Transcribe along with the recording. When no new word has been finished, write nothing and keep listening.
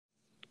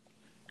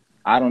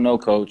I don't know,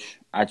 Coach.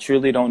 I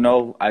truly don't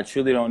know. I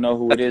truly don't know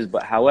who it is.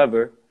 But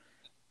however,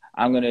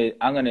 I'm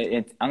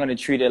gonna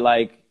treat it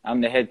like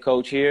I'm the head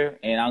coach here,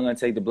 and I'm gonna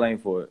take the blame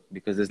for it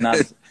because it's not.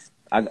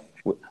 I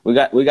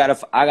I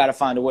gotta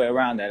find a way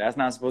around that. That's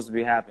not supposed to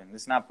be happening.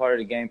 It's not part of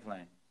the game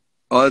plan.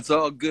 Oh, it's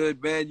all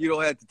good, man. You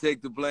don't have to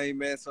take the blame,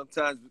 man.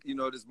 Sometimes,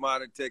 this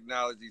modern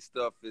technology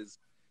stuff is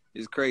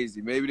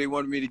crazy. Maybe they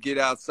wanted me to get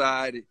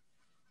outside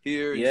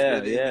here Yeah,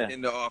 instead of yeah,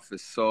 in the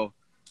office. So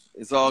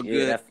it's all yeah.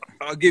 good. That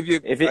if I'll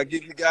it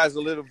give you guys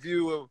a little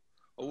view of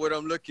what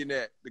I'm looking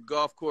at. The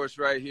golf course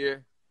right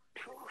here.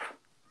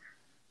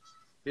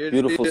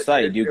 beautiful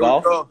sight. Do you There we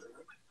golf? go.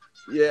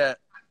 Yeah.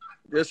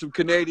 There's some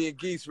Canadian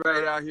geese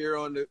right out here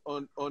on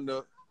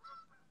the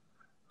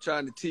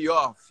trying to tee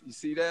off. You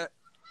see that?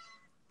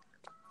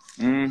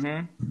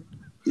 Mm-hmm.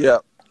 Yeah.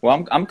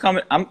 Well, I'm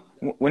coming. I'm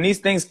when these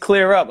things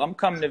clear up. I'm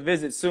coming to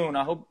visit soon.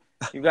 I hope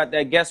you got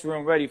that guest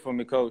room ready for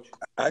me, Coach.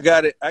 I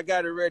got it. I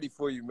got it ready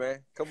for you, man.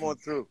 Come on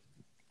through.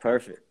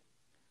 Perfect.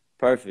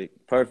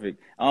 Perfect,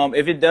 perfect.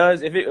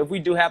 If we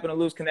do happen to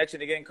lose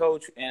connection again,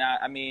 Coach, and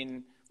I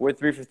mean we're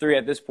 3 for 3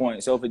 at this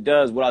point. So if it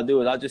does, what I'll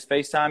do is I'll just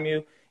FaceTime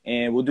you,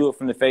 and we'll do it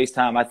from the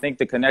FaceTime. I think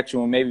the connection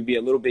will maybe be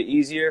a little bit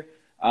easier,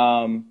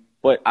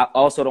 but I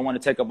also don't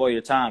want to take up all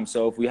your time.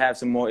 So if we have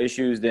some more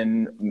issues,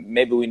 then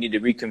maybe we need to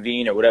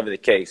reconvene or whatever the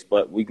case.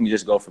 But we can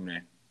just go from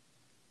there.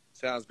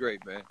 Sounds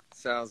great, man.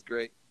 Sounds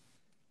great.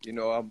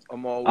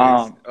 I'm always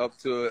Um, up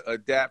to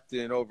adapt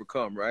and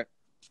overcome, right?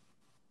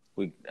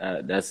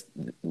 that's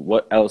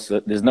what else.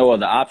 There's no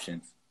other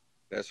options.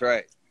 That's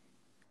right.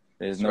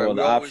 There's That's no right.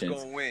 other We always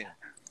options. gonna win.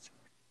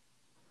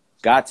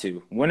 Got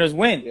to. Winners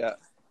win. Yeah.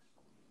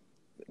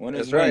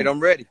 Winners That's right. win.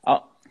 I'm ready. Uh,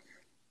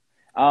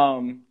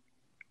 um,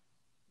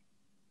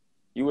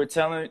 you were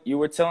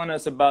telling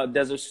us about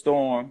Desert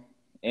Storm,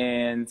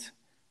 and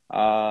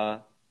uh,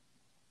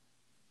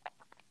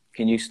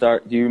 can you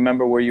start? Do you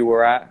remember where you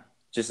were at,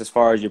 just as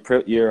far as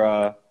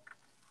your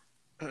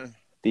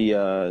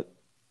the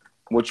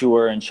what you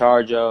were in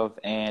charge of,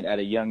 and at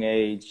a young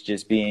age,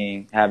 just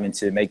having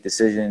to make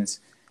decisions,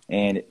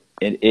 and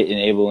it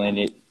enabling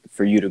it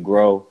for you to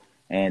grow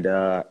and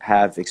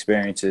have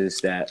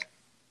experiences that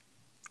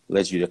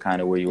led you to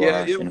kind of where you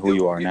Yeah. are and who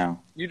you are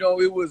now.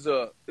 It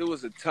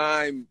was a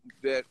time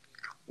that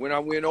when I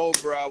went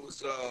over, I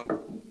was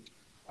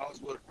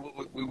what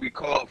we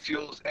call a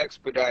fuels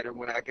expediter.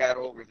 When I got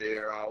over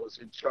there, I was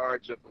in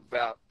charge of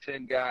about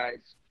 10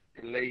 guys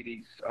and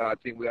ladies. I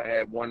think we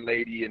had one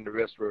lady, and the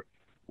rest were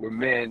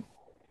men.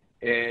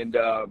 And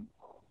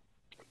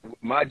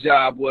my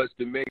job was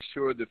to make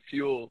sure the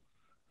fuel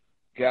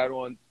got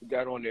on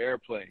the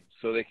airplane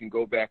so they can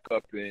go back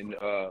up and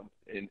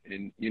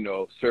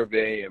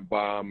survey and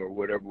bomb or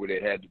whatever they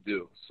had to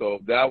do. So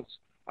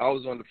I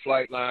was on the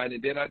flight line,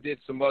 and then I did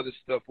some other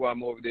stuff while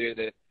I'm over there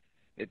that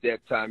at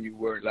that time you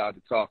weren't allowed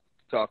to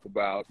talk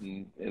about,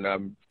 and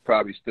I'm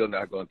probably still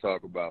not going to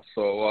talk about.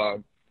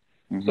 So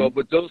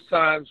but those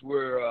times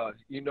were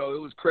it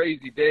was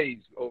crazy days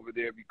over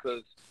there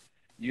because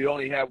you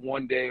only have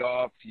one day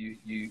off.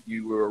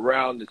 You were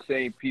around the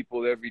same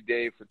people every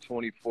day for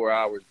 24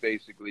 hours,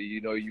 basically.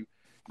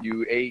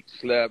 You ate,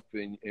 slept,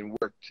 and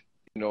worked,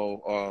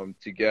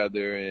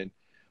 together. And,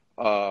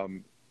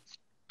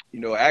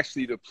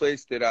 actually the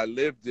place that I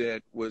lived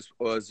at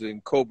was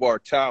in Cobar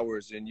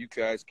Towers, and you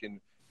guys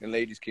and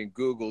ladies can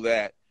Google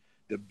that.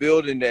 The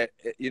building that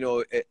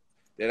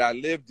I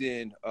lived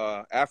in,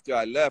 after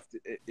I left,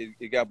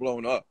 it got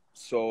blown up.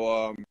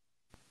 So,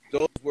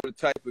 those were the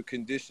type of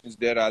conditions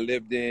that I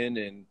lived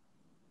in,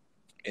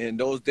 and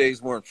those days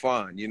weren't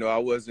fun.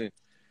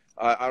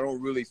 I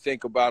don't really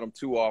think about them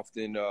too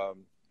often,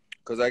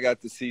 because I got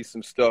to see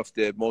some stuff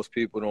that most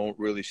people don't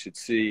really should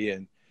see.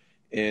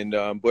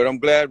 But I'm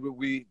glad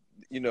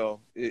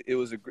it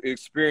was an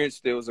experience.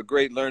 There was a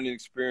great learning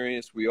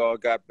experience. We all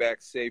got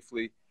back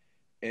safely,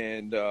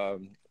 and I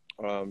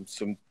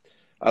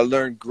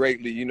learned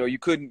greatly. You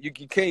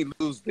can't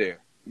lose there.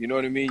 You know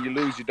what I mean? You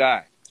lose, you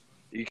die.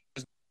 You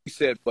can't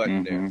reset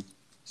button there. Mm-hmm.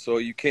 So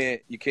you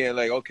can't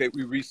like, okay,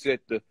 we reset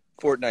the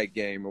Fortnite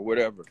game or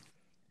whatever.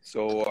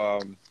 So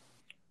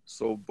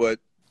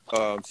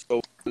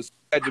you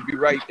had to be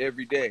right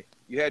every day.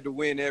 You had to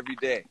win every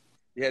day.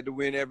 You had to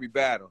win every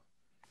battle.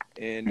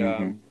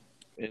 Mm-hmm.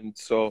 And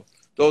so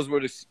those were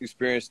the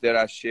experience that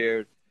I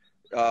shared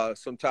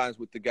sometimes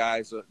with the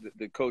guys,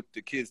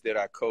 the kids that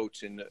I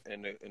coach, and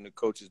the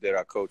coaches that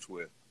I coach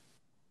with.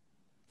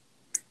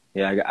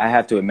 Yeah, I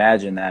have to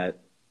imagine that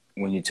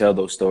when you tell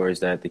those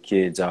stories that the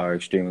kids are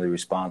extremely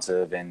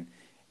responsive, and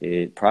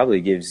it probably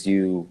gives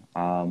you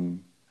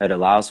it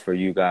allows for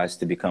you guys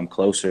to become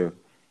closer,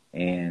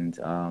 and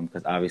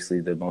because obviously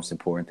the most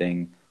important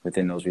thing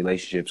within those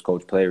relationships,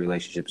 coach-player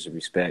relationships, is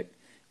respect.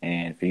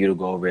 And for you to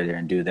go over there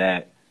and do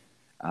that,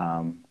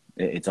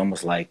 it's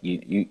almost like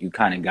you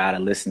kind of got to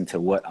listen to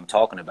what I'm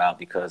talking about,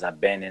 because I've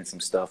been in some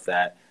stuff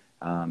that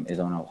is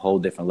on a whole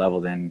different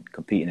level than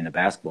competing in a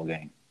basketball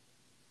game.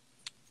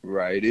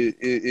 Right.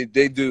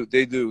 They do.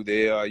 They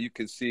you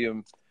can see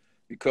them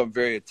become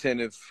very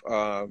attentive,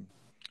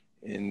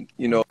 and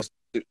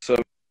so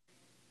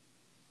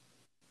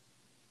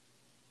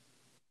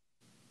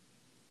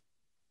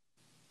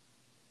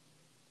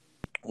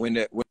when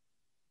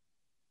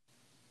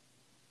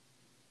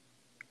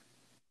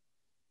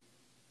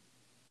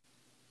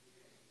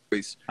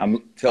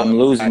tell I'm him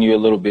losing you a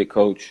little bit,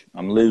 Coach.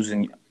 I'm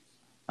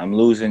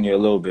losing you a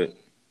little bit.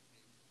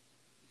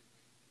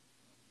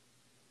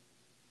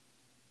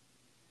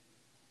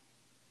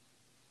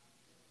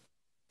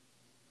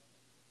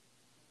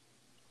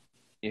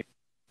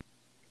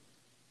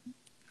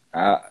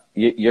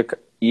 You're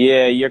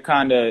yeah, you're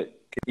kind of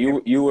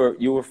you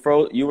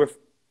were.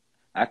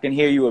 I can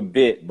hear you a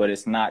bit, but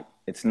it's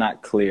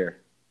not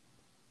clear.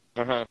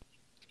 uh-huh.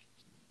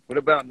 What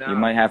about You now?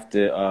 might have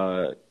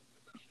to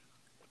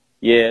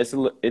yeah, it's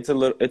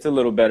a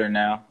little better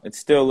now. It's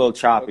still a little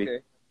choppy, Okay,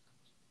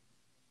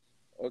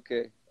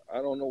 okay.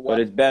 I don't know why but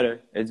it's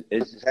better. this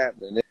is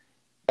happening. It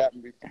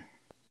happened before.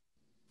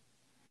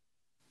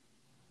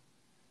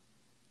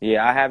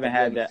 Yeah, I've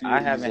done a few I of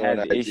these haven't on had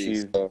the IG.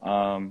 issue. So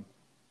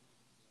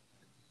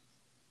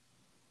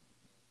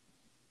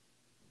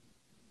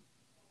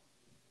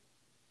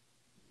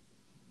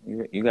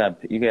You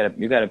got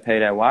to pay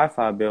that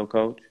Wi-Fi bill,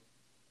 Coach.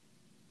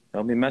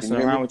 Don't be can messing you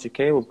hear around me? with your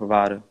cable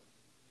provider.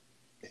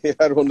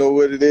 I don't know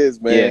what it is,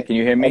 Yeah, man. can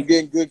you hear I'm me?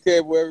 getting good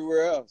cable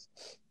everywhere else.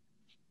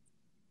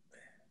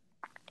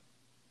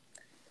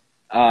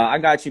 I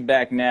got you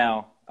back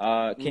now.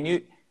 Can Hmm.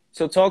 you?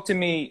 So talk to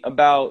me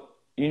about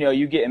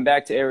you getting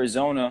back to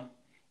Arizona,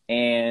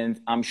 and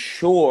I'm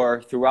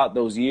sure throughout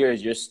those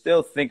years you're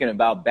still thinking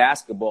about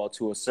basketball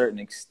to a certain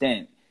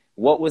extent.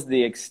 What was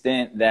the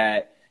extent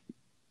that?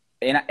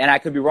 And I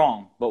could be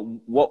wrong, but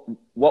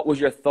what was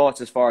your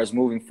thoughts as far as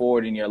moving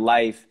forward in your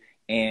life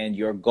and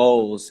your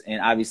goals? And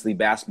obviously,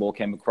 basketball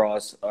came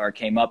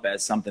up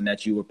as something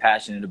that you were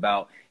passionate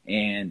about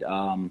and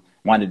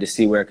wanted to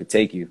see where it could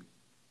take you.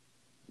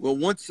 Well,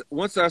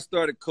 once I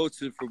started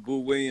coaching for Boo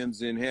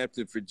Williams in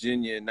Hampton,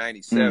 Virginia in Mm,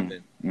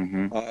 '97,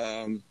 mm-hmm.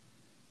 um,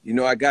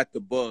 I got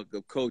the bug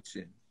of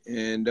coaching.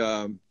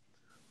 And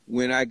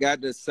when I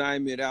got the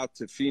assignment out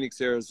to Phoenix,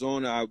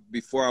 Arizona,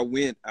 before I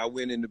went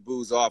into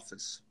Boo's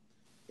office.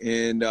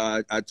 And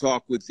I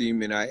talked with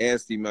him and I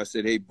asked him, I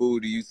said, hey, Boo,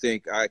 do you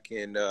think I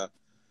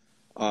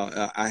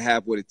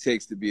have what it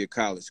takes to be a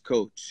college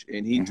coach?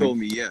 And he Mm-hmm. told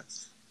me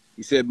yes.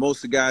 He said, most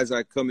of the guys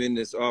I come in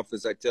this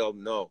office, I tell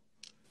them no.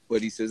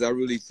 But he says, I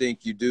really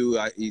think you do.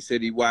 He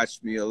said he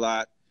watched me a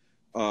lot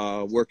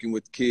working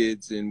with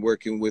kids and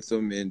working with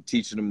them and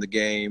teaching them the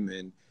game.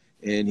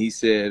 And he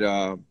said,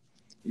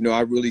 I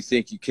really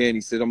think you can.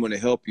 He said, I'm going to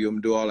help you. I'm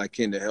going to do all I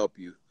can to help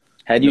you.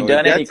 Had you At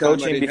done any that time, I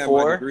coaching didn't have my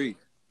before? degree.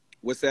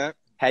 What's that?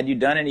 Had you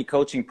done any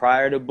coaching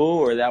prior to Boo,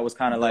 or that was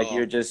kind of like you're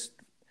No. just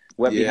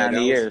wet Yeah, behind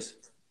the ears?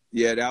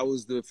 that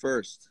was the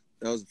first.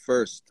 That was the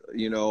first,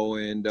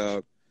 And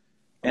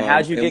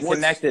how'd you and get once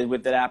connected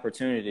with that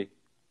opportunity?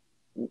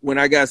 when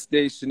I got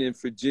stationed in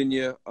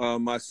Virginia,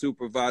 my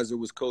supervisor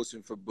was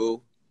coaching for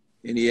Boo,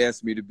 and he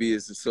asked me to be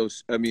his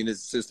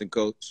assistant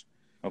coach.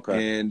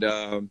 Okay.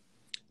 And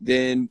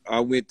then I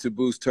went to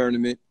Boo's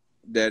tournament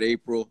that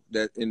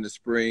in the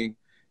spring,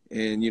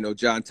 and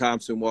John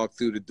Thompson walked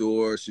through the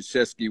door,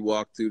 Krzyzewski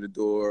walked through the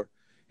door,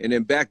 and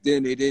then back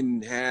then they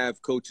didn't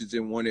have coaches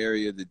in one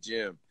area of the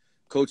gym.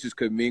 Coaches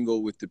could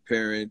mingle with the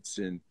parents,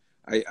 and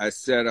I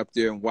sat up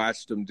there and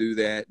watched them do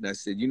that, and I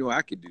said,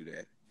 I could do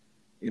that.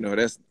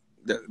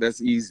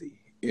 That's easy.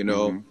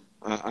 Mm-hmm.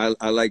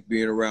 I like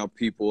being around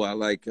people. I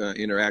like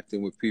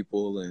interacting with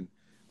people, and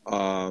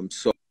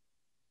so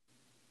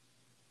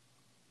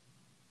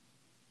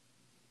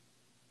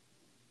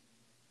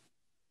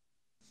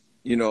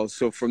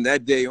so from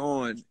that day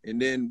on,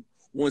 and then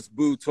once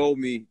Boo told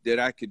me that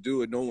I could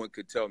do it, no one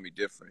could tell me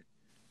different.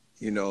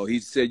 He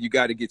said, you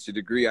got to get your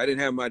degree. I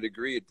didn't have my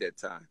degree at that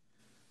time.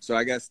 So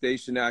I got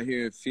stationed out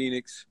here in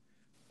Phoenix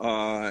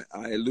at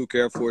Luke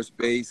Air Force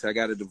Base. I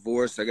got a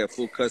divorce. I got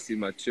full custody of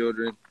my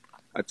children.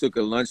 I took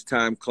a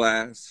lunchtime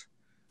class.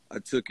 I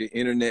took an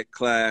internet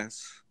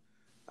class.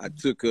 I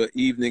took an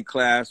evening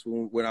class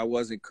when I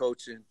wasn't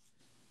coaching.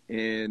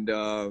 And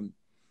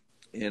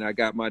I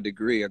got my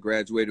degree. I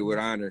graduated with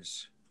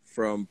honors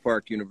from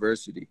Park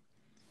University.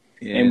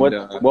 And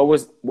And what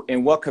was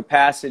in what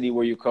capacity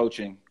were you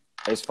coaching,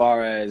 as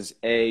far as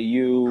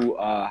AAU,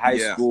 high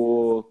yeah,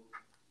 school?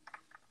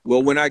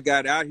 well, when I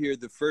got out here,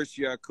 the first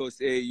year I coached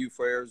AAU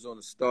for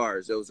Arizona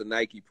Stars. That was a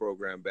Nike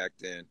program back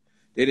then.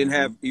 They didn't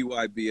Mm-hmm.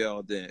 have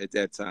EYBL then at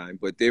that time,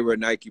 but they were a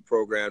Nike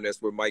program.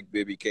 That's where Mike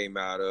Bibby came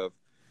out of,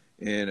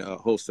 and a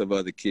host of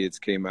other kids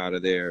came out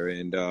of there.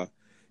 And And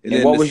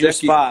then what the was your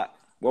second, spot?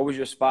 What was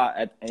your spot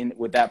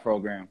with that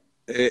program?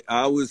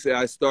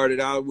 I started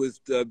out with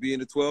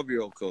being a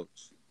 12-year-old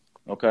coach.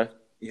 Okay.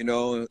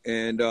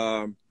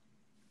 And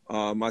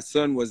my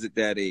son was at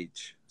that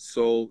age,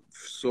 so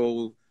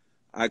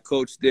I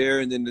coached there.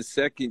 And then the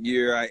second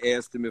year, I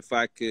asked him if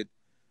I could.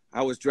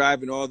 I was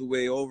driving all the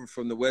way over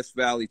from the West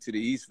Valley to the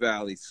East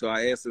Valley, so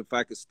I asked him if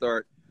I could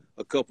start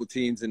a couple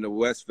teams in the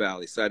West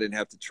Valley, so I didn't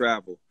have to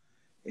travel.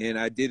 And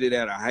I did it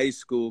at a high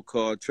school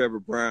called Trevor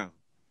Brown.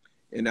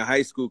 And the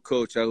high school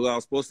coach, who I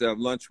was supposed to have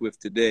lunch with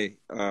today,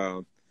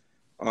 um,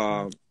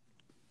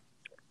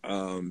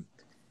 um,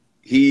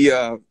 he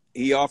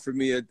he offered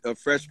me a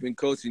freshman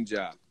coaching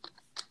job.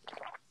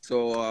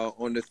 So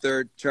on the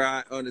third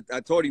try, I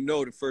told him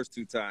no the first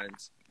 2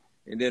 times,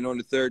 and then on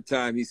the third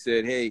time he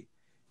said, "Hey,"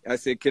 I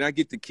said, "Can I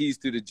get the keys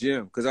to the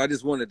gym?" Because I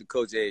just wanted to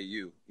coach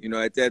AAU. You know,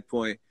 at that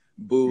point,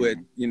 Boo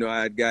had, you know,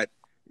 I had got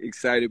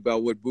excited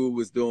about what Boo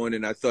was doing,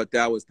 and I thought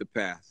that was the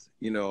path.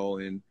 You know,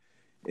 and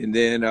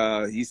then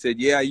he said,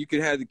 "Yeah, you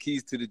can have the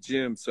keys to the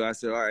gym." So I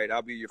said, "All right,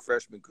 I'll be your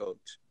freshman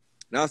coach."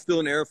 And I was still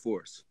in the Air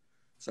Force,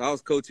 so I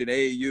was coaching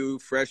AAU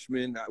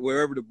freshman,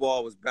 wherever the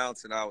ball was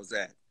bouncing, I was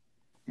at.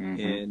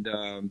 And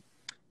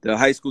the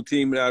high school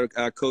team that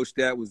I coached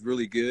at was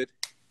really good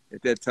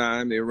at that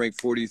time. They were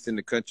ranked 40th in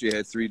the country,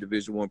 had 3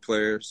 Division I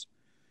players.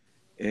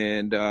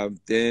 And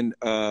then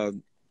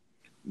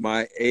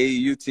my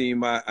AAU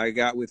team, I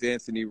got with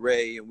Anthony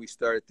Ray, and we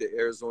started the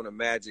Arizona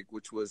Magic,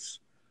 which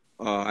was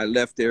I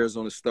left the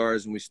Arizona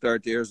Stars, and we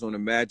started the Arizona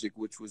Magic,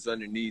 which was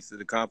underneath of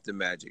the Compton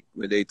Magic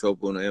with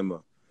Atopo and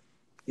Emma.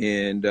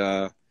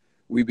 And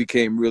we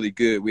became really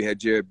good. We had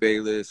Jared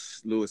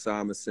Bayless, Lewis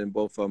Amundsen.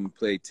 Both of them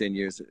played 10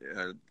 years.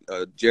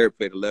 Jared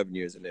played 11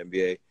 years in the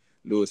NBA.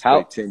 Lewis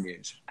played 10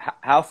 years.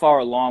 How far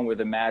along were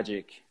the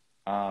Magic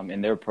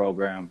in their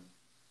program?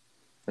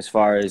 As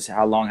far as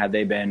how long have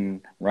they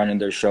been running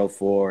their show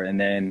for? And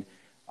then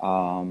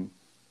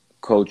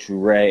Coach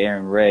Ray,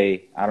 Aaron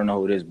Ray, I don't know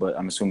who it is, but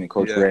I'm assuming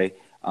Coach Ray.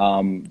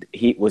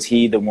 He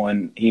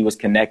was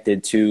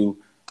connected to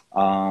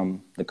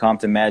the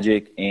Compton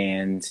Magic,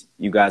 and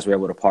you guys were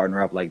able to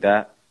partner up like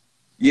that?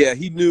 Yeah,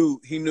 he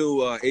knew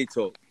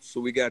Ato,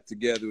 so we got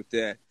together with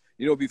that.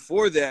 You know,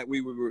 before that,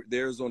 we were the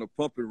Arizona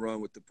Pump and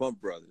Run with the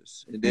Pump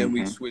Brothers, and then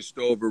we switched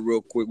over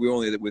real quick. We were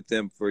only with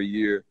them for a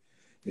year,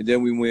 and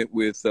then we went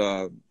with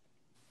Ato.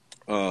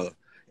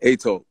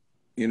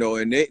 You know,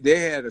 and they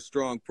had a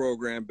strong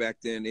program back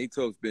then.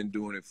 Ato's been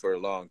doing it for a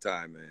long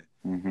time, man.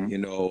 You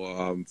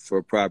know,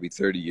 for probably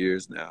 30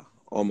 years now,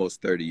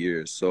 almost 30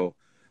 years. So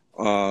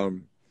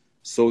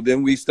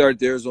then we started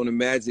the Arizona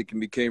Magic and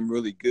became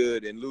really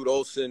good. And Lute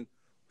Olson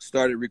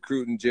started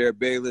recruiting Jared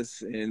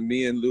Bayless, and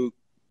me and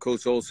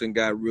Coach Olson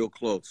got real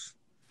close.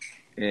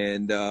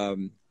 And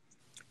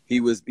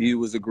he was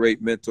a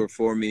great mentor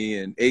for me,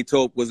 and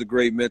Atope was a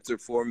great mentor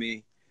for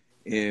me.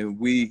 And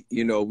we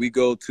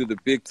go to the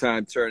big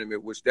time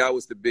tournament, which that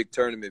was the big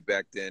tournament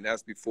back then.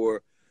 That's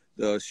before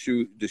the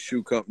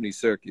shoe company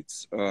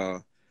circuits,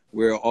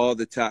 where all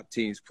the top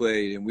teams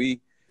played, and we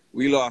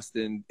lost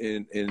in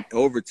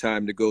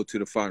overtime to go to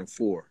the Final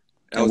Four.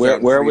 And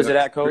where was it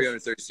at, Coach?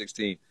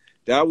 336.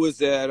 That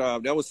was at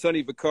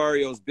Sonny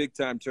Vicario's big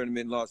time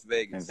tournament in Las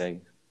Vegas. In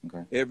Vegas.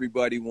 Okay.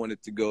 Everybody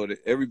wanted to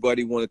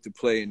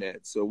play in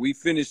that. So we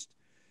finished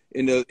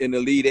in the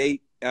Elite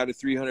 8 out of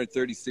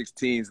 336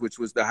 teams, which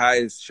was the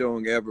highest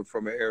showing ever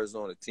from an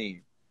Arizona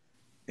team.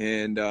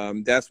 And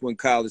that's when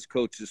college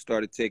coaches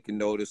started taking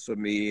notice of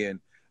me, and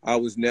I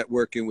was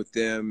networking with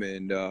them,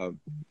 and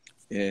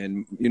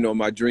you know,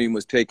 my dream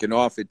was taking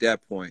off at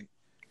that point.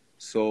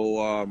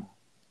 So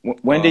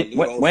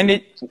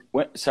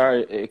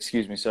sorry,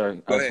 excuse me,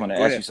 sorry. I just want to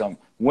ask you something.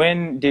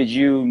 When did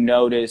you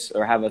notice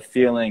or have a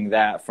feeling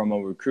that from a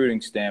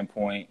recruiting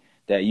standpoint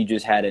that you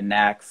just had a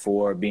knack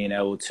for being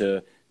able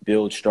to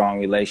build strong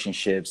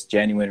relationships,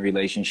 genuine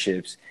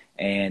relationships,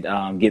 and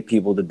get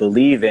people to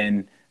believe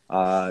in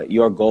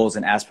your goals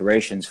and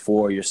aspirations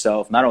for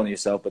yourself, not only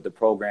yourself, but the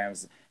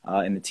programs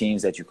and the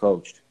teams that you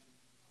coached?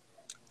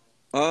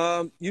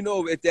 You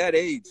know, at that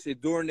age,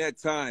 during that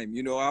time,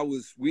 you know,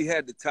 we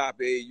had the top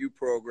AAU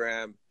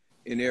program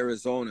in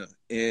Arizona,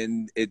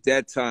 and at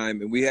that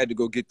time, and we had to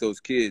go get those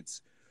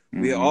kids.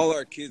 All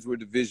our kids were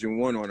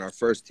Division I on our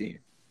first team.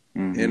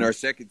 And our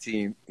second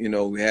team, you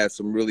know, we had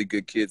some really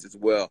good kids as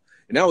well.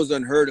 And that was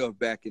unheard of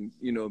back in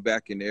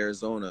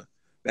Arizona,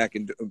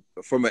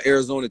 from an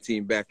Arizona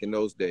team back in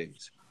those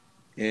days.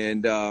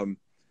 And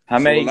how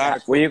many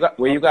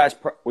were you guys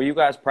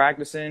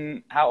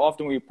practicing? How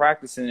often were you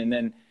practicing? And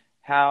then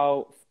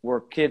how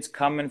were kids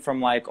coming from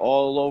like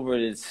all over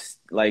the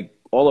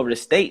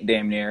state,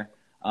 damn near?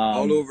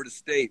 All over the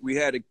state. We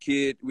had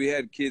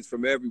kids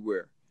from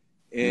everywhere,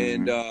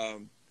 and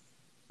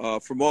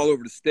from all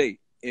over the state.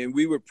 And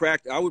we would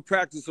practice. I would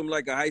practice them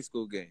like a high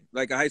school game,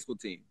 like a high school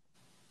team.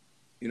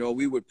 You know,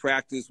 we would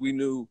practice. We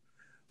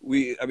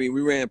we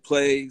ran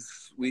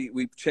plays.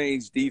 We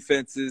changed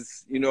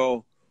defenses. You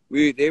know,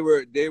 they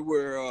were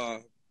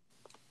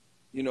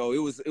you know,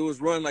 it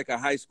was run like a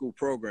high school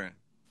program.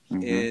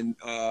 And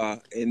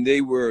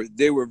they were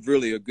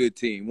really a good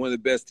team, one of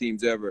the best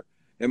teams ever,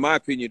 in my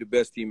opinion, the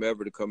best team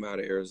ever to come out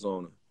of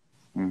Arizona.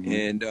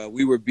 And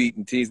we were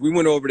beating teams. We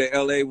went over to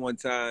LA one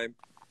time,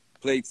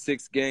 played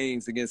 6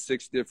 games against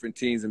 6 different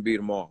teams and beat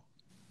them all.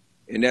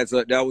 And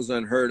that was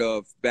unheard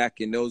of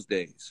back in those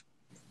days,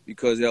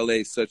 because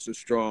LA is such a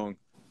strong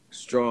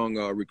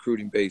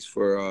recruiting base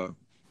for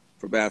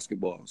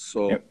basketball.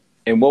 So,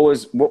 and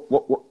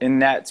what in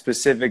that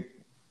specific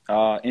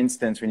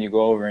instance when you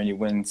go over and you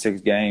win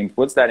 6 games,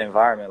 what's that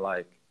environment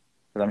like?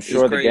 Because I'm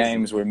sure the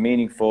games were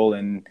meaningful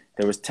and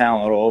there was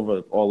talent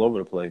all over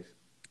the place.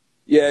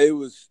 Yeah, it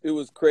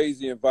was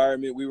crazy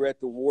environment. We were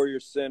at the Warrior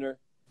Center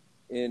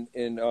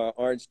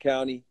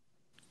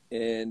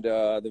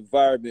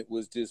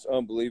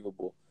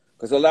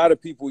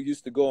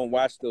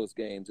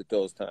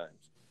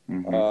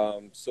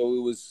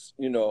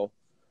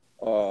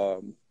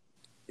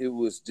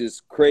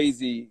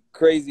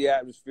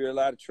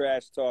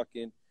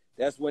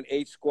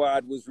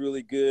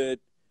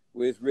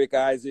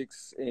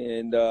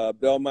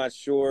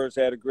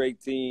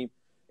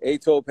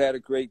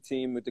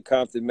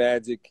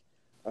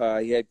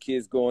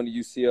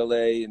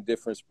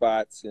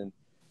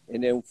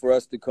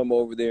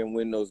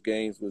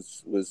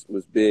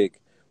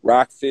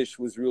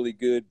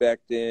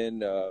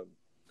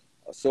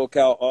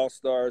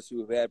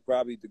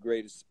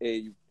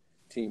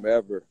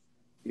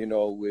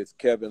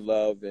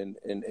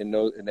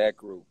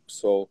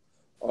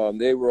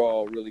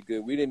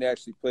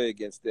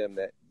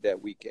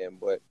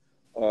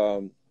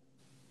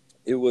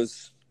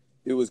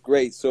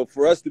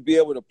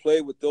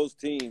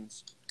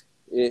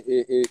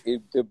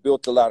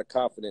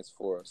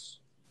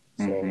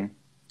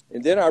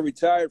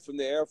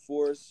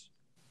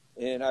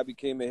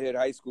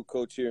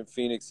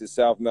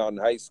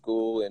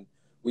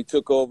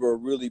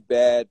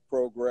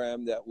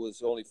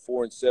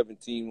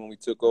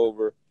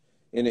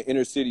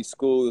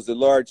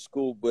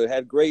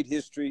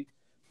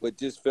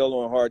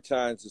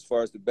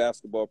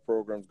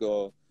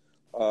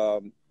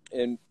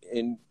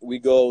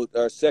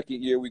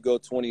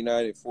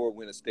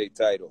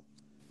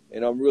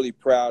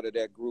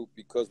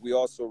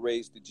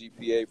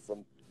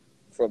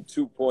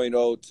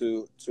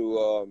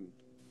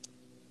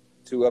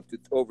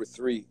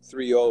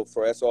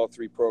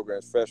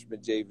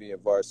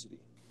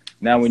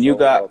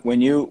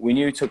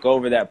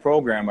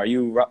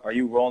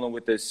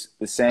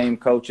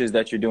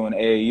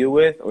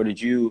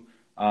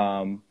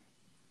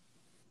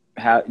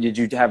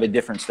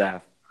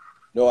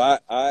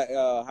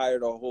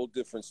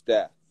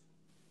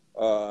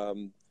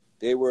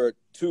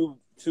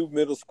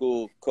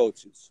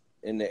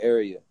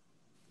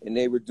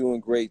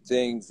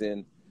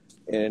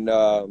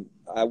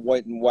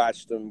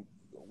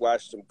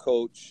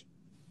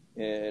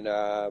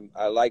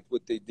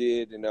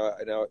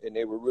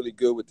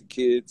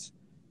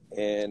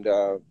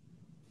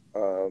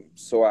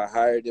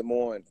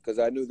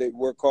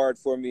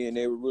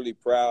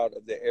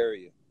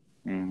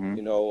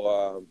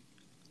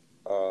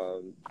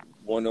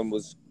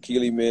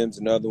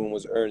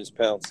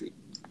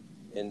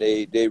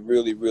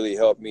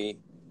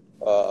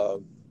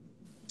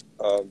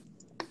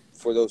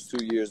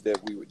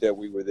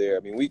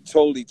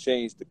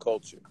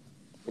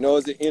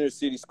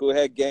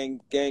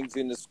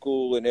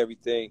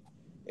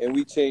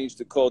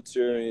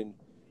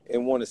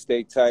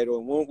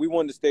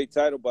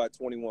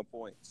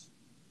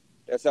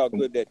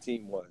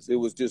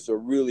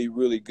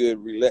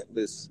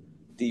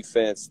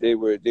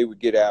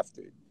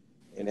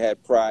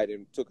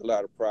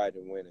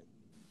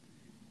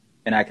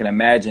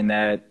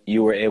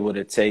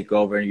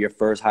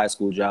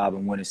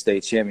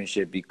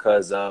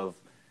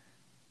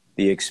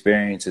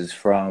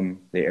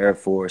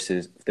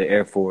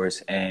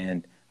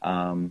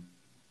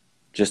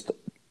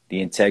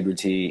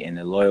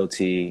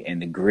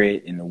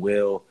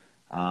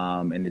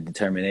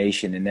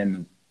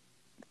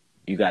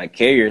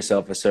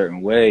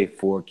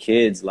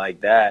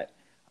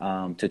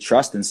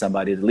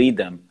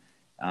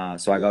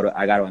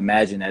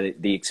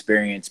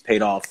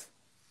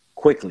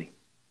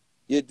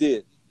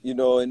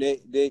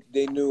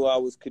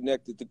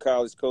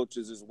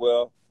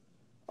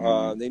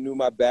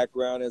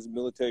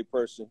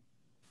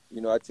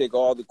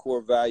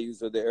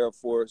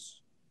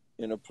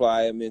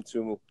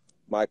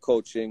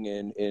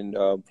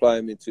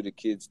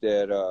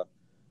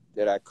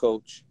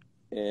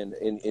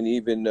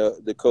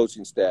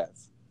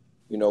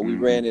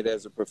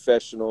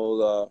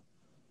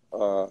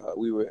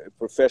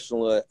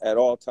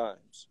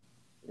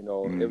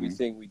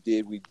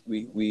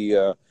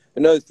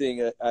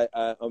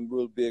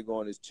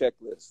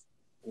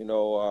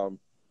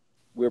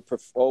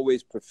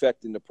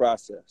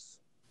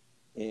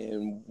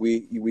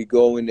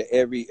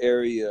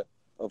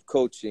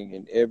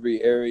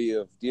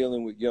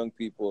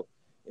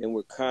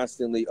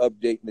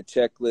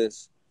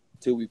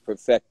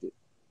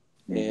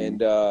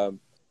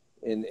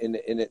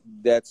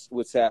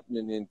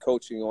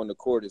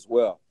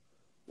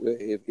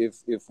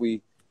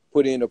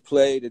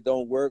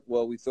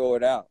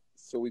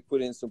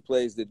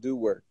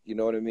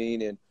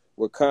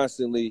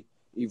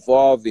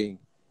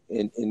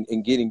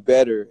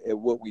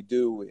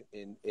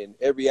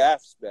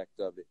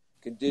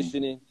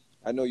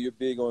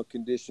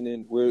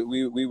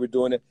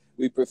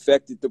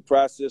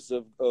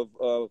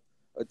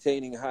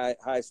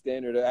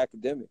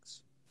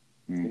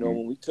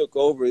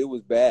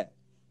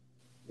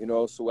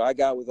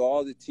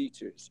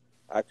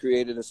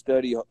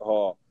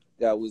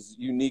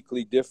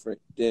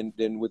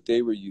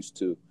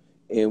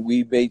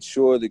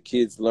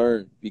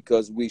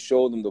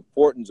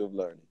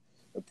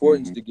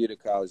importance to get a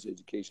college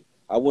education.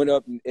 I went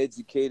up and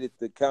educated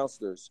the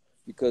counselors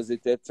because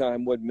at that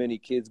time wasn't many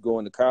kids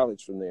going to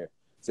college from there.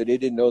 So they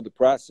didn't know the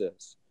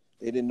process.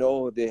 They didn't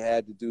know they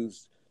had to do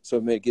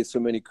get so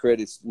many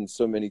credits and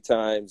so many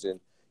times. And,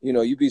 you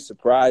know, you'd be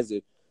surprised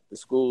at the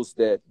schools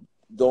that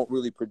don't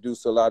really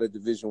produce a lot of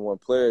Division I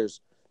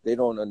players. They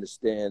don't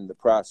understand the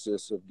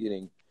process of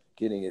getting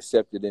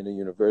accepted in a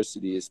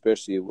university,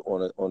 especially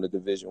on a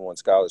Division I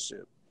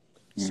scholarship.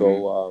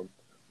 So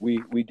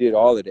we did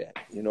all of that,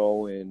 you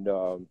know, and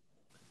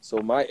so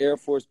my Air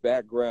Force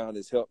background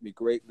has helped me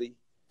greatly.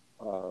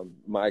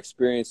 My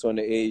experience on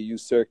the AAU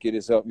circuit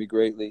has helped me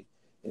greatly,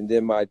 and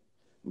then my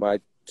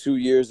 2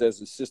 years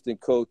as assistant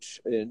coach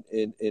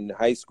in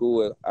high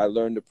school, I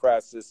learned the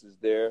processes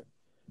there.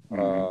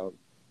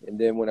 And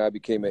then when I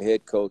became a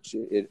head coach,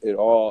 it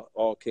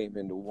all came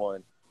into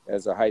one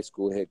as a high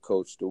school head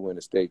coach to win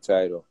a state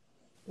title.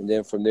 And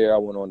then from there, I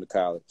went on to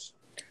college.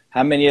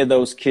 How many of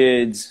those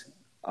kids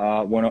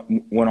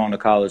went on to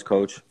college,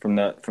 Coach, from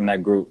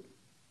that group?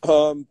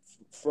 From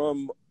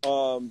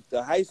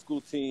the high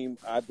school team,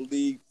 I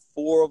believe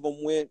 4 of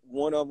them went.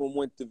 One of them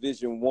went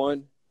Division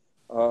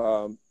I,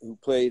 who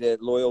played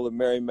at Loyola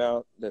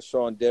Marymount. That's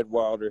Sean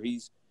Deadwilder.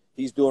 He's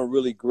doing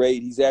really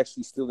great. He's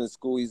actually still in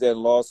school. He's at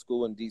law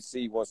school in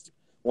D.C. Wants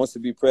to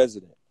be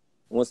president.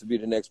 Wants to be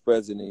the next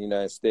president of the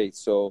United States.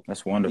 So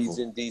that's wonderful. He's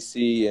in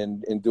D.C.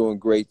 and doing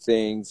great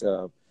things.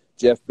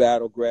 Jeff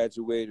Battle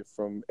graduated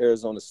from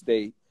Arizona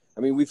State. I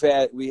mean, we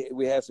had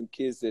some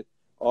kids that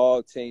all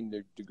attained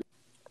their degree.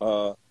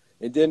 And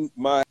then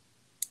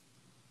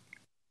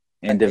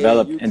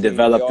developed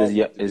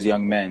as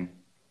young men.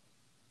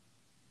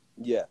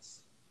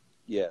 Yes.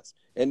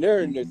 And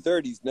they're in their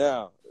 30s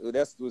now.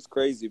 That's what's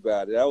crazy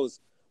about it.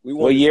 We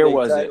won the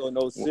state title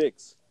in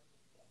 06.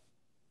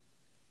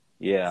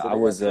 Yeah, so I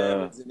was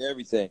and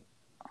everything.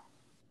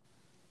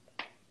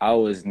 I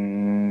was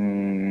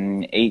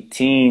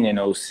 18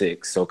 in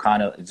 06, so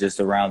kind of just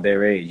around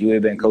their age. You would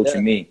have been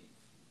coaching me.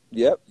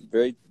 Yep,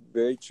 very,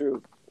 very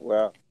true.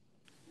 Wow.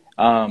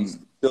 He's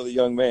still a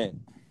young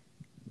man.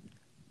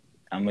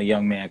 I'm a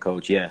young man,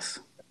 Coach. Yes,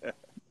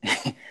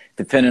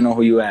 depending on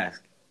who you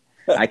ask.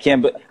 I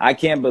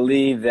can't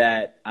believe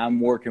that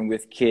I'm working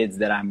with kids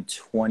that I'm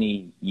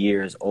 20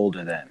 years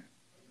older than.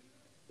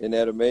 Isn't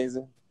that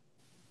amazing?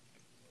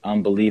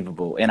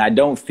 Unbelievable. And I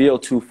don't feel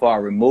too far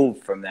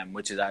removed from them,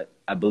 which is I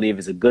believe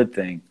is a good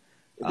thing.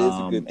 It is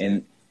a good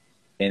thing.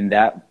 And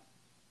that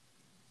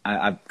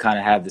I kind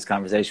of have this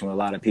conversation with a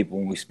lot of people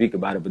when we speak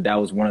about it, but that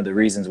was one of the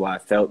reasons why I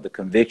felt the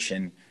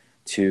conviction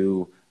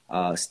to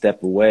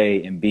step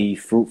away and be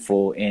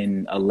fruitful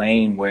in a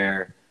lane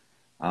where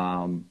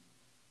I'm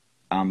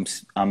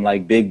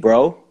like big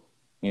bro,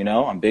 you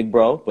know, I'm big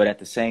bro, but at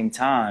the same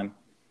time,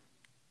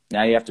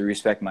 now you have to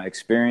respect my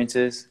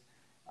experiences,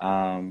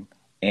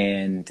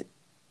 and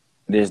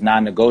there's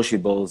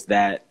non-negotiables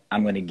that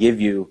I'm going to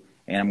give you,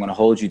 and I'm going to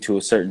hold you to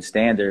a certain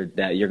standard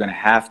that you're going to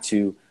have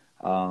to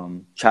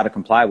try to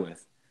comply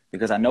with,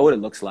 because I know what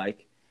it looks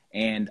like,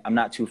 and I'm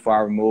not too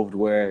far removed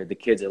where the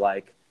kids are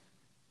like,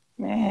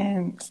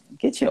 man,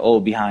 get your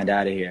old behind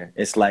out of here.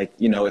 It's like,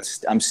 you know,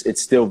 it's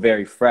still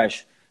very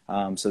fresh.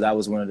 So that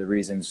was one of the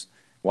reasons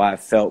why I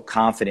felt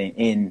confident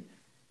in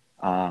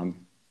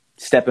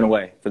stepping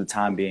away for the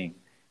time being.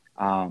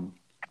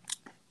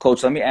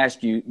 Coach, let me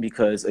ask you,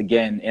 because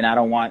again, and I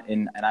don't want,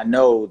 and I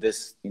know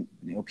this, you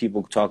know,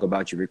 people talk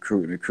about you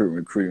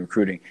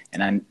recruiting,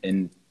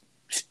 and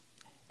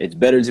it's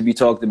better to be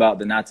talked about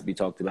than not to be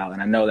talked about.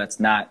 And I know that's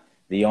not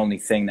the only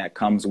thing that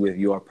comes with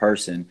your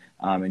person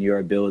and your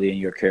ability and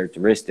your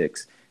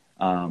characteristics.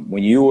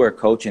 When you were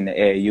coaching the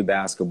AAU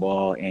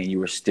basketball and you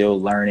were still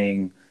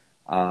learning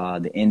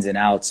the ins and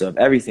outs of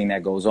everything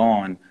that goes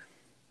on,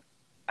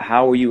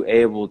 how were you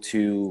able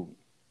to,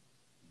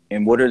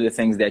 and what are the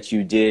things that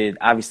you did?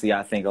 Obviously,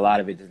 I think a lot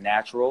of it is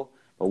natural,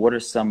 but what are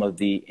some of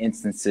the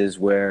instances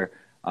where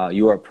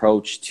your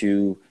approach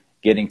to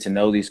getting to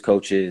know these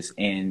coaches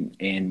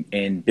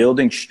and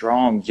building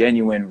strong,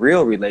 genuine,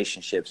 real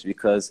relationships?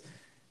 Because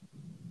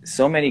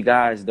so many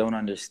guys don't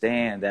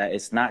understand that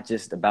it's not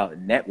just about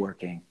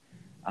networking.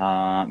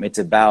 It's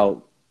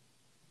about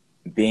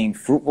being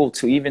fruitful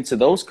to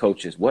those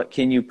coaches. What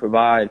can you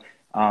provide?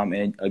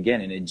 And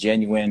again, in a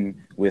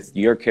genuine, with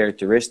your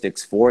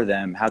characteristics for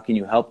them, how can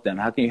you help them?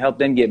 How can you help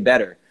them get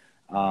better?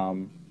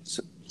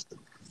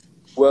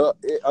 Well,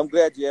 I'm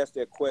glad you asked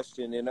that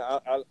question, and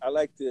I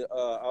like to.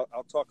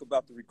 I'll talk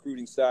about the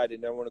recruiting side,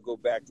 and I want to go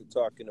back to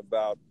talking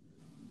about,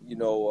 you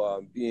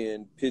know,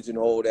 being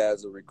pigeonholed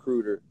as a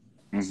recruiter,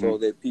 so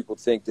that people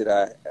think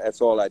that that's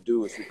all I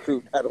do is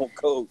recruit. I don't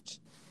coach,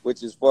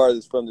 which is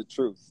farthest from the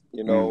truth.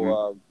 You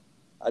know,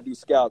 I do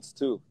scouts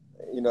too.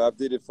 You know, I've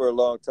did it for a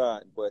long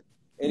time, but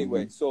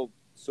anyway, so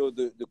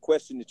the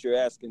question that you're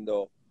asking,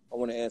 though, I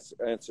want to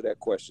answer that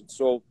question.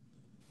 So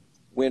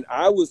when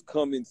I was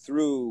coming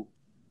through,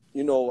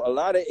 you know, a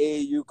lot of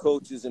AAU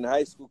coaches and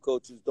high school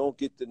coaches don't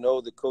get to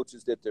know the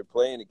coaches that they're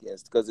playing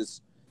against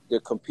because they're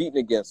competing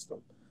against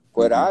them.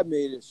 But I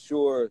made it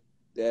sure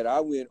that I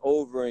went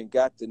over and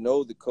got to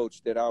know the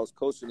coach that I was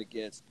coaching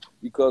against,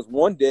 because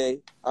one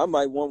day I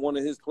might want one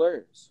of his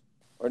players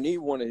or need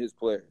one of his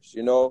players,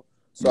 you know?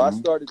 So I Mm-hmm.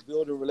 started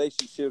building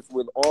relationships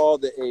with all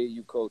the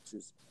AAU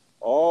coaches,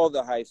 all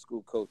the high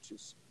school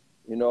coaches.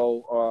 You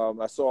know,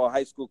 I saw a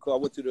high school coach. I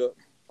went to the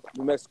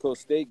New Mexico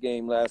State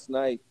game last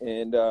night,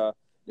 and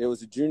there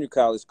was a junior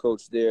college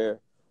coach there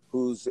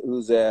who's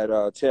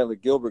at Chandler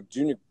Gilbert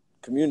Junior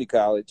Community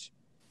College,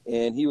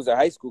 and he was a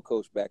high school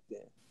coach back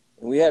then.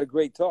 And we had a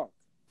great talk.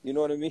 You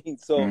know what I mean?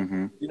 So,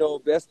 Mm-hmm. you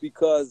know, that's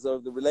because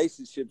of the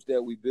relationships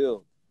that we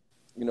build.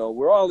 You know,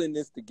 we're all in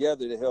this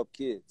together to help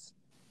kids.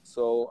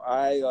 So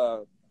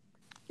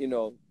you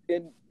know,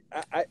 and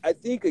I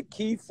think a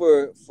key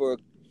for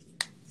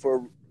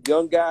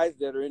young guys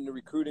that are in the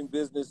recruiting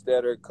business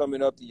that are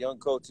coming up, the young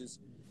coaches,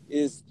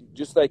 is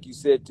just like you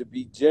said, to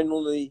be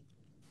genuinely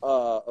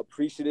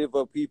appreciative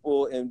of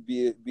people and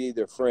be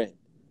their friend.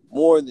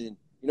 More than,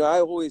 you know, I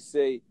always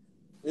say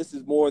this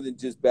is more than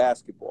just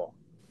basketball.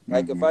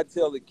 Like if Mm-hmm. I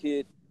tell a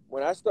kid,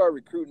 when I start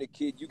recruiting a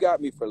kid, you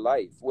got me for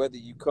life, whether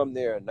you come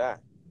there or not.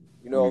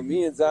 You know, Mm-hmm.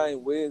 me and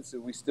Zion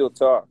Williamson, we still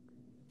talk.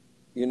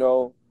 You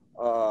know,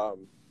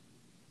 um,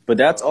 But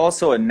that's uh,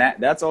 also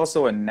that's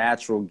also a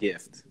natural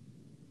gift.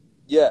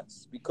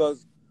 yes,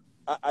 because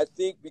I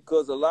think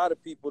because a lot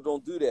of people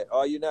don't do that.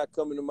 Oh, you're not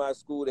coming to my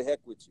school, to heck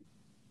with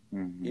you.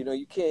 Mm-hmm. You know,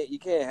 you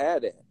can't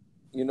have that.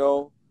 You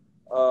know,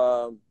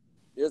 um,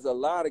 there's a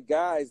lot of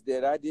guys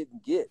that I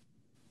didn't get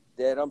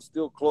that I'm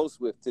still close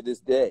with to this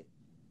day.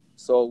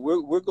 So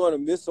we're going to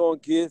miss on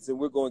kids, and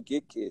we're going to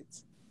get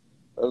kids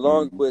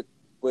along. Mm-hmm.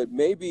 But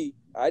maybe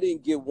I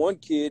didn't get one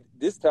kid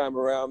this time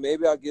around.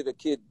 Maybe I'll get a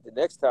kid the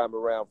next time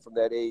around from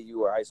that AAU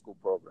or high school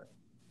program.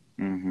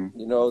 Mm-hmm.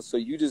 You know, so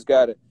you just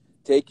got to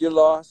take your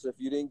loss if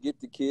you didn't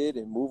get the kid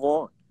and move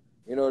on.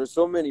 You know, there's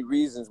so many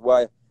reasons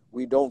why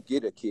we don't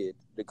get a kid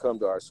to come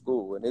to our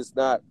school, and it's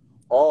not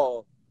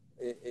all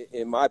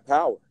in my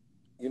power,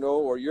 you know,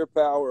 or your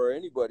power or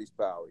anybody's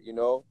power. You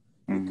know,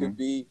 it Mm-hmm. could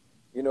be,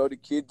 you know, the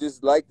kid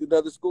just liked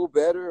another school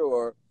better,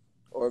 or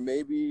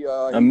maybe he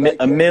liked that head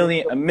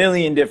A coach.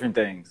 million different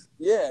things.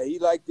 Yeah, he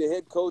liked the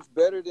head coach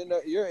better than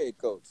your head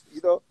coach.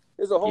 You know,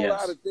 there's a whole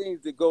lot Yes. of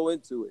things that go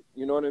into it.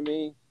 You know what I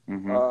mean?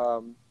 Mm-hmm.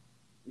 Um,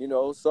 you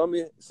know,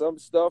 some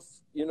stuff,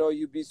 you know,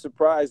 you'd be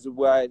surprised at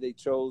why they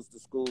chose the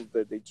schools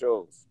that they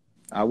chose.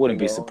 I You wouldn't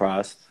be know,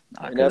 surprised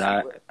and because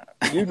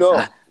that's you know,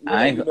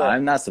 yeah, you know, I'm not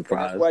and that's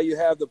surprised. why you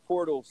have the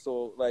portal,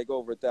 so like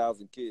over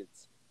 1,000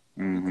 kids,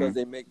 Mm-hmm. because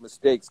they make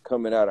mistakes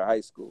coming out of high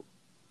school.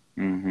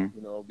 Mm-hmm.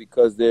 You know,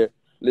 because they're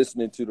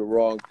listening to the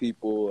wrong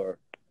people or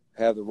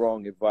have the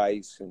wrong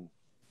advice,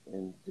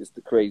 and just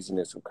the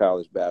craziness of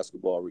college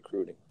basketball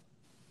recruiting.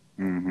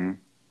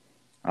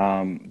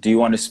 Mm-hmm. Do you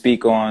want to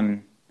speak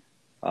on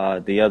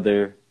the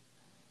other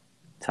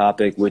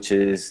topic, which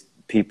is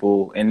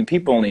people, and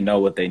people only know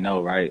what they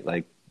know, right?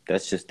 Like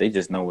that's just they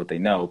just know what they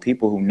know.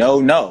 People who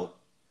know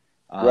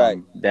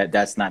Right. that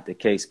that's not the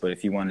case. But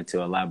if you wanted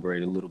to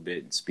elaborate a little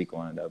bit and speak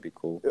on it, that'd be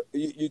cool.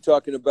 You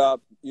talking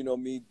about, you know,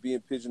 me being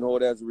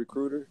pigeonholed as a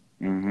recruiter?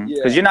 Because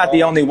Yeah. you're not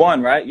the only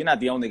one, right? You're not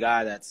the only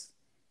guy that's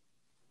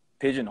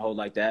pigeonholed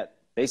like that.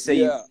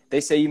 Yeah.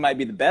 They say you might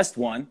be the best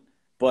one,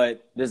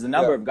 but there's a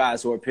number Yeah. of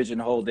guys who are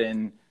pigeonholed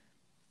in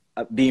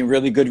being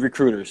really good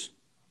recruiters.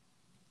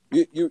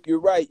 You're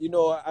right. You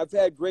know, I've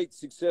had great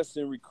success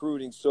in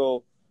recruiting,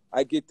 so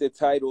I get the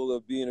title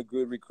of being a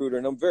good recruiter,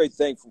 and I'm very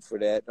thankful for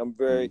that. I'm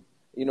very,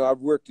 you know, I've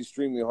worked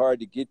extremely hard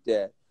to get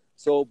that.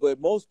 So, but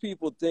most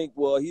people think,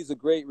 well, he's a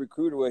great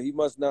recruiter. Well, he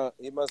must not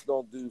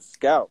do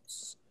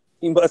scouts.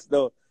 He must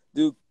not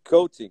do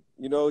coaching.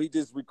 You know, he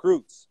just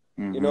recruits.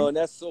 You Mm-hmm. know, and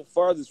that's so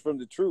farthest from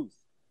the truth.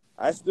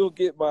 I still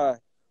get my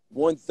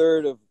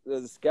 1/3 of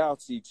the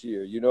scouts each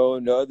year. You know,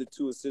 and the other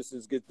two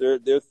assistants get their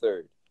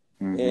third.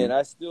 Mm-hmm. And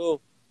I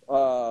still,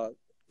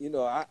 you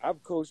know,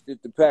 I've coached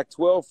at the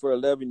Pac-12 for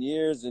 11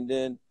 years, and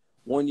then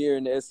 1 year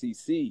in the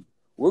SEC.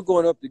 We're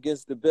going up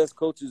against the best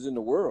coaches in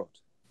the world.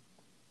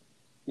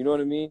 You know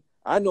what I mean?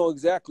 I know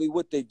exactly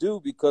what they do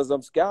because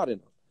I'm scouting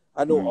them.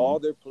 I know Mm-hmm. all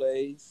their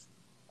plays.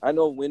 I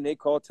know when they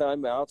call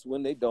timeouts,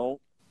 when they don't.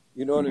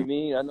 You know what I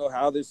mean? I know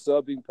how their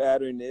subbing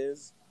pattern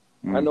is.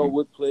 I know Mm-hmm.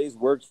 what plays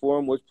works for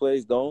them, which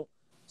plays don't.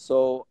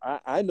 So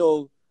I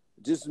know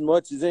just as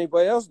much as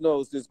anybody else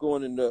knows that's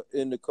going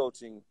in the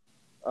coaching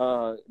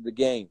the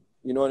game.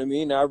 You know what I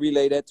mean? I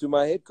relay that to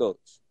my head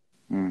coach.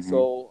 Mm-hmm.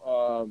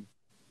 So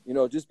you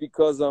know, just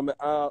because I'm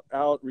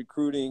out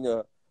recruiting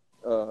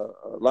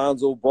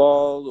Lonzo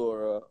Ball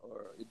or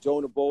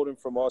Jonah Bolden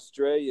from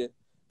Australia,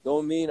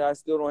 don't mean I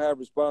still don't have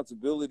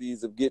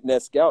responsibilities of getting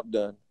that scout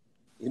done.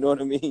 You know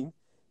what I mean?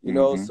 You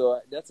know, Mm-hmm. so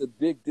that's a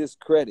big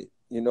discredit.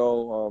 You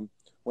know,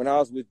 when I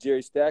was with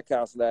Jerry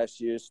Stackhouse last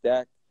year,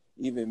 Stack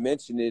even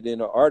mentioned it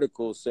in an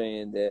article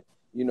saying that,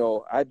 you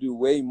know, I do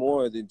way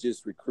more than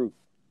just recruit.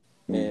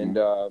 Mm-hmm.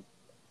 And,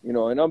 you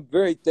know, and I'm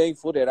very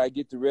thankful that I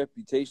get the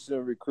reputation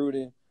of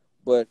recruiting.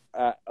 But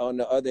on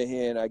the other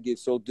hand, I get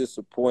so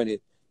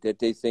disappointed that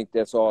they think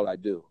that's all I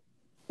do.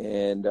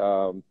 And,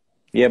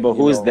 Yeah, but you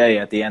who is know, they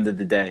at the end of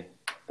the day?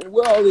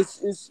 well,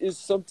 it's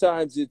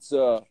sometimes it's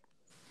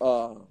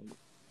um,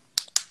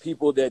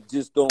 people that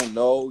just don't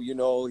know. You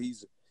know,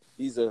 he's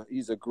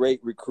a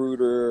great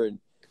recruiter, and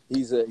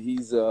he's a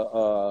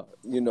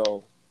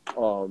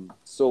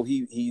so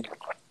he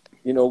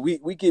you know,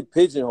 we get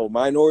pigeonholed.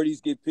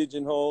 Minorities get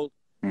pigeonholed.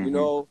 You Mm-hmm.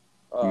 know,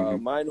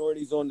 Mm-hmm.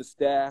 minorities on the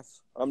staff.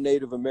 I'm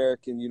Native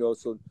American. You know,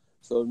 so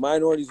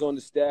minorities on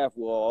the staff.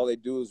 Well, all they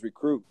do is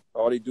recruit.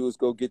 All they do is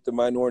go get the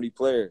minority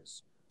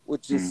players,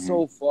 which is Mm-hmm.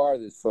 so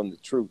farthest from the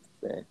truth,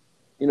 man.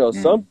 You know,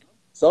 Mm-hmm.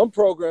 some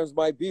programs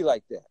might be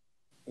like that.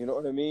 You know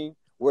what I mean?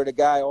 Where the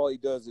guy all he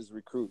does is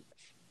recruit.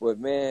 But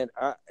man,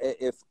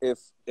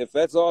 if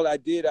that's all I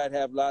did, I'd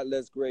have a lot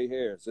less gray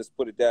hairs. Let's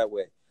put it that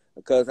way,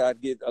 because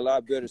I'd get a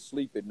lot better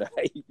sleep at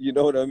night. You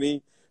know what I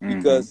mean? Mm-hmm.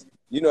 Because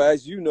you know,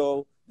 as you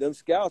know, them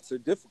scouts are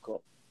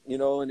difficult. You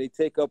know, and they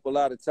take up a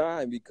lot of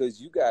time because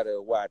you gotta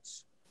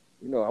watch.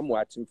 You know, I'm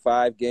watching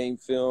 5-game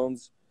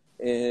films,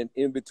 and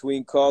in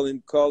between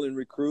calling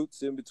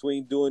recruits, in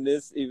between doing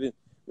this, even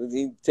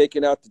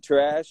taking out the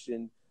trash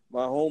and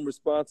my home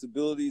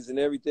responsibilities and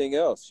everything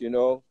else. You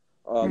know,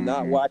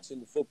 not Mm-hmm. watching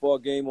the football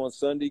game on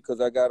Sunday because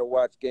I got to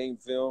watch game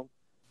film,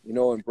 you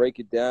know, and break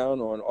it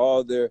down on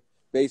all their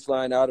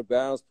baseline out of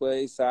bounds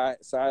plays,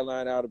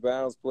 sideline out of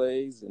bounds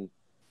plays, and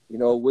you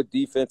know what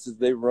defenses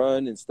they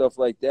run and stuff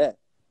like that.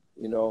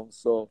 You know,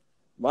 so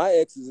my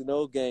X's and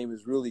O's game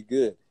is really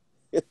good.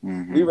 We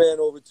Mm-hmm. ran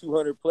over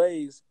 200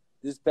 plays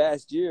this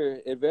past year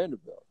at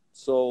Vanderbilt.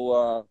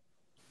 So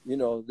you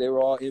know, they were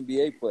all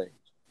NBA plays.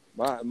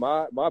 My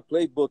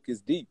playbook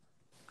is deep.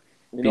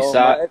 You know, my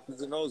Beside,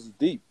 X's and O's is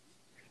deep.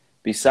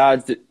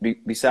 besides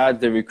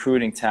the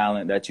recruiting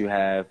talent that you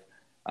have,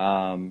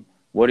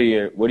 what do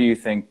you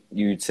think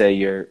you'd say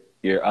your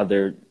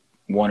other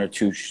one or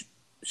two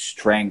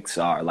strengths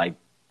are? Like,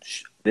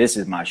 this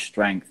is my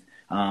strength,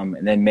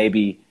 and then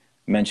maybe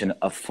mention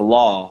a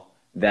flaw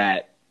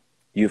that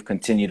you've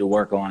continued to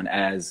work on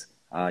as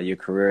your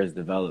career has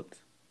developed.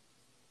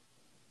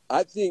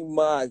 I think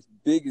my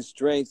biggest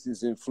strength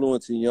is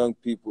influencing young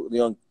people,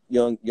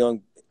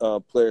 young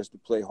players to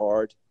play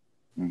hard,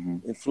 Mm-hmm.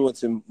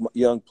 influencing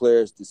young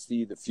players to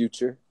see the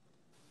future.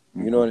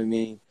 You know Mm-hmm. what I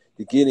mean?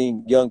 To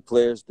getting young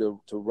players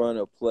to run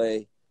a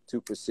play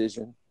to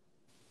precision.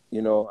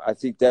 You know, I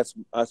think that's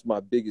my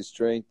biggest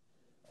strength.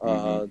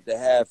 Mm-hmm. To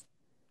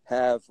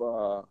have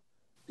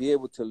be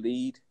able to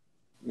lead.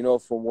 You know,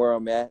 from where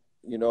I'm at.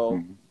 You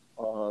know,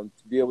 Mm-hmm.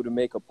 to be able to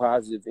make a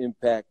positive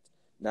impact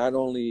not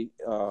only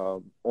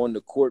on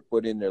the court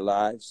but in their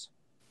lives.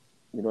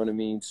 You know what I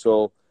mean?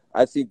 So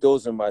I think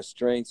those are my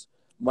strengths.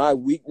 My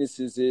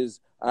weaknesses is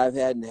I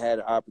hadn't had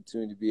an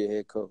opportunity to be a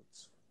head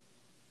coach.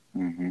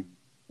 Mm-hmm.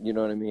 You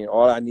know what I mean?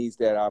 All I need is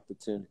that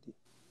opportunity.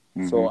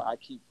 Mm-hmm. So I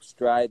keep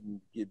striving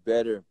to get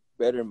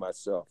better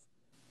myself,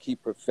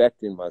 keep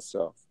perfecting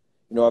myself.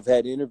 You know, I've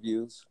had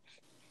interviews,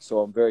 so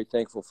I'm very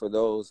thankful for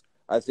those.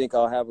 I think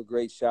I'll have a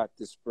great shot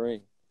this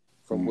spring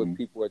from what Mm-hmm.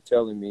 people are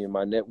telling me and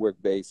my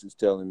network base is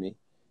telling me.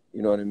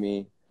 You know what I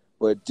mean?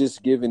 But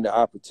just given the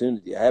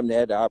opportunity, I haven't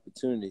had the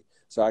opportunity.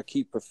 So I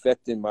keep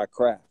perfecting my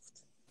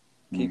craft,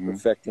 keep Mm-hmm.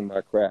 perfecting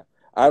my craft.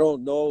 I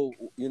don't know,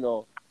 you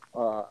know,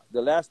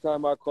 the last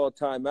time I called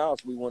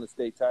timeouts, we won a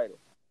state title.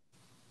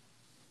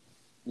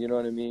 You know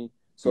what I mean?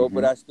 So,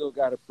 but Mm-hmm. I still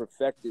got to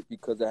perfect it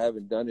because I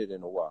haven't done it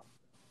in a while.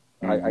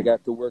 I Mm-hmm.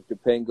 got to work the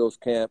Pangos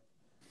camp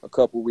a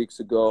couple weeks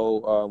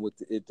ago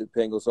at the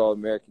Pangos All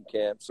American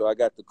camp. So I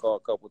got to call a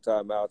couple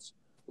timeouts,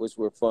 which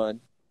were fun.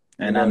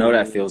 You And know I what I know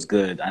that mean? feels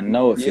good. I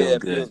know it Yeah, feels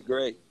it feels good.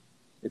 great.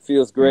 It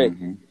feels great.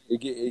 Mm-hmm.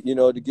 You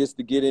know, it gets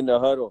to get in the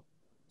huddle.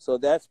 So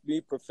that's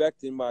me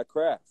perfecting my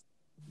craft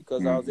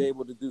because I was Mm-hmm.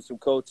 able to do some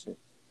coaching.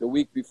 The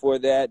week before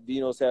that,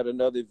 Dino's had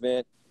another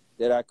event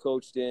that I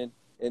coached in,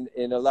 and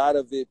a lot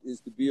of it is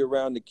to be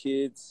around the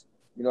kids.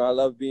 You know, I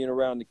love being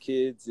around the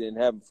kids and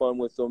having fun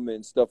with them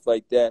and stuff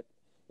like that,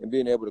 and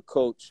being able to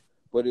coach.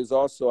 But it's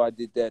also I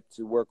did that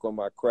to work on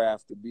my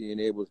craft of being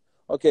able.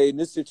 Okay, in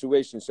this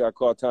situation, should I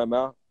call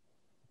timeout?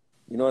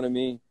 You know what I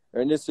mean?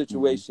 Or in this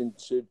Mm-hmm. situation,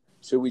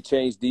 should we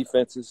change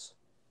defenses?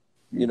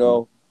 You Mm-hmm.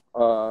 know,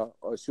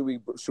 or should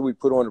we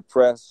put on a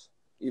press?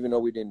 Even though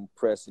we didn't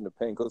press in the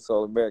Pangos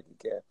All American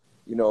camp,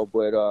 you know,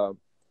 but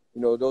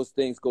you know those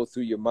things go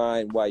through your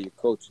mind while you're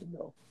coaching,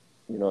 though.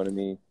 You know what I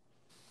mean?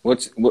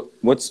 What's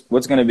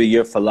going to be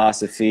your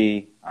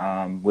philosophy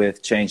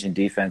with changing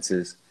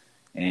defenses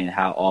and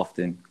how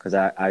often? Because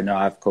I know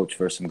I've coached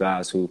for some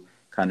guys who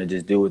kind of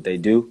just do what they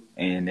do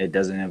and it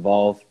doesn't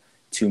involve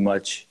too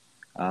much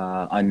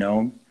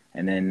unknown.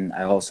 And then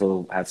I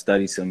also have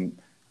studied some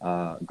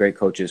great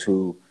coaches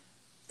who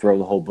throw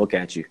the whole book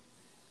at you.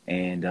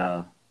 And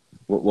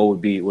what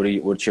would be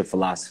what's your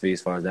philosophy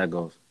as far as that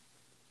goes?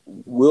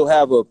 We'll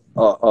have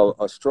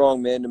a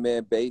strong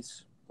man-to-man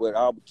base, but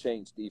I'll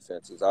change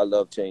defenses. I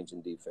love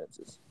changing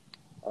defenses.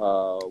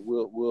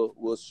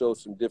 We'll show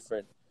some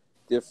different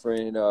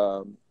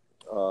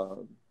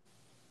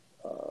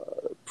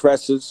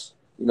presses.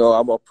 You know,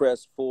 I'm gonna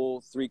press full,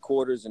 three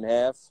quarters, and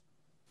half.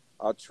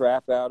 I'll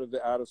trap out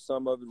of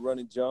some of it, run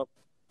and jump,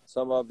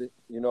 some of it,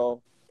 you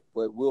know.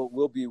 But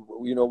we'll be,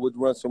 you know, we'll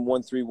run some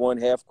 1-3-1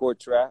 half court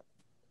trap.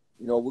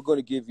 You know, we're going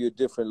to give you a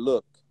different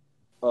look.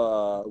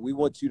 we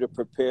want you to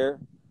prepare.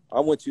 I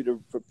want you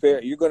to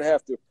prepare. You're going to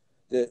have to,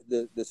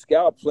 the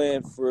scout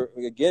plan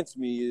against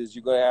me is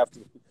you're going to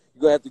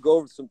have to go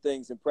over some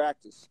things in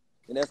practice.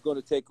 And that's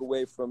going to take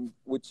away from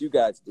what you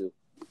guys do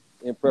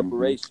in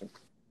preparation.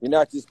 You're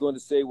not just going to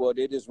say, well,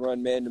 they just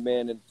run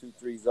man-to-man in the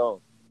 2-3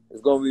 zone.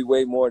 It's going to be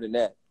way more than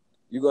that.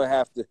 You're going to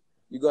have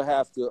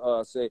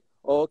to say,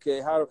 oh,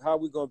 okay, how are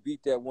we going to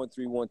beat that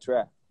 1-3-1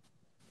 trap?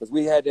 Because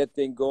we had that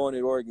thing going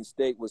at Oregon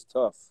State was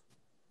tough,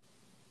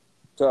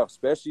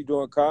 especially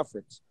during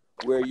conference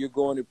where you're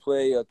going to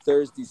play a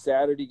Thursday,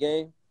 Saturday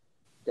game.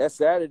 That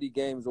Saturday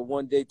game is a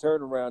one-day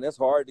turnaround. That's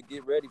hard to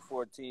get ready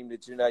for a team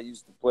that you're not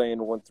used to playing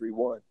the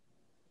 1-3-1.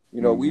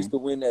 You know, we used to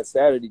win that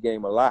Saturday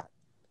game a lot.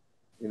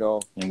 You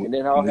know, and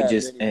then I'll have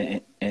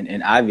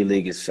and Ivy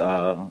League is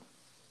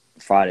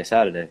Friday,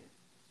 Saturday,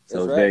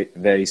 so it's very,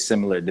 very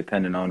similar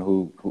depending on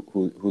who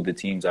the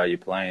teams are you're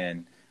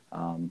playing,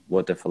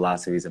 what their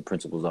philosophies and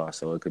principles are.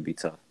 So it could be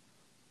tough.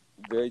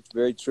 Very,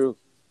 very true.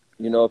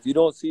 You know, if you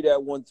don't see that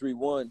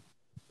 1-3-1,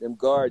 them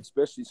guards,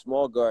 especially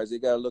small guards, they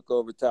got to look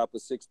over top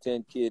of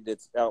 6'10" kid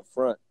that's out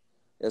front.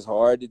 That's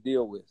hard to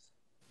deal with.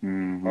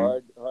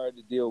 Hard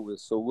to deal with.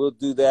 So we'll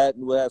do that,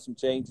 and we'll have some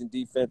change in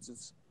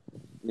defenses.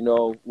 You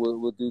know,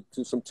 we'll do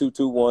some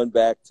 2-2-1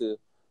 back to,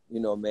 you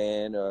know,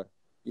 man.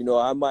 You know,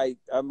 I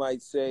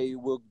might say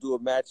we'll do a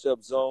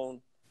matchup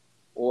zone,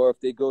 or if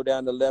they go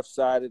down the left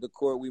side of the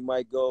court, we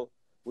might go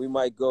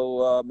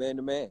man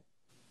to man.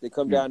 They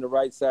come down the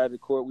right side of the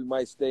court, we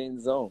might stay in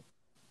zone.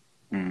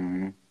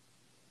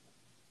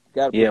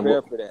 Got to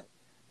prepare for that.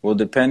 Well,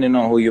 depending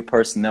on who your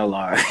personnel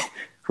are,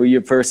 who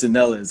your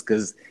personnel is,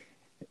 because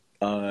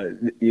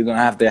you're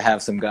going to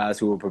have some guys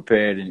who are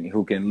prepared and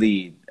who can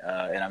lead.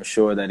 And I'm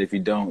sure that if you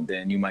don't,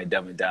 then you might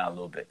dumb it down a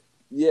little bit.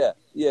 Yeah,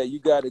 you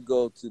got to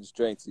go to the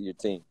strengths of your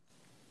team.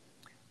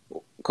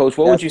 Coach,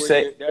 what would you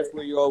say? That's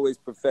where you're always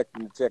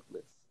perfecting the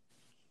checklist.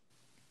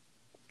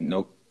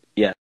 Nope.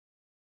 Yeah.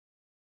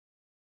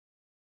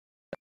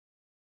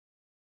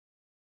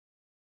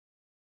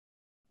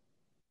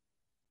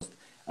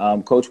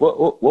 Coach,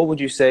 what would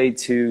you say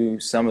to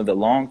some of the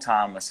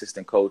longtime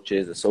assistant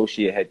coaches,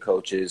 associate head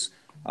coaches,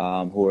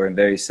 who are in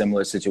very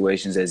similar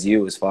situations as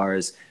you, as far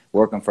as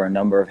working for a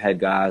number of head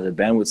guys or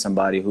been with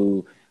somebody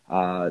who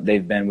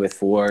they've been with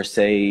for,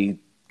 say,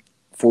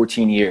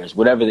 14 years,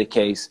 whatever the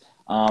case,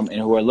 and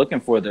who are looking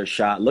for their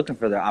shot, looking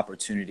for their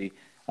opportunity?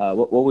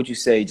 What would you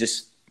say,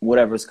 just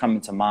whatever's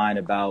coming to mind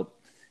about,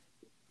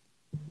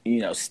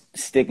 you know,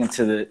 sticking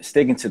to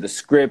the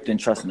script and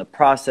trusting the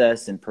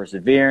process and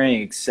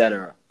persevering,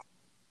 etc.?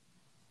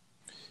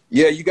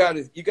 Yeah, you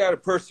gotta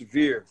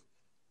persevere.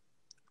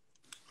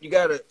 You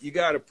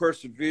gotta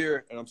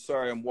persevere. And I'm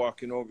sorry, I'm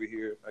walking over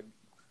here. I'm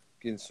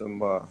getting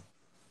some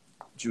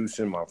juice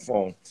in my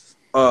phone.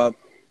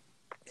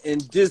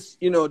 And just,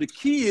 you know, the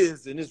key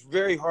is, and it's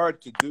very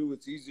hard to do,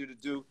 it's easier to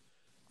do,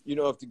 you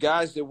know, if the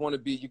guys that want to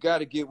be, you got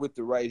to get with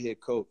the right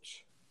head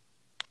coach.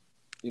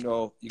 You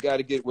know, you got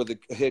to get with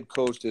a head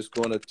coach that's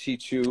going to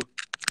teach you,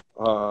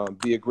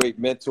 be a great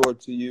mentor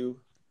to you,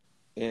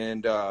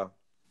 and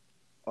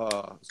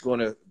is going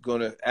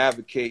to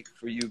advocate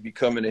for you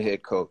becoming a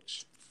head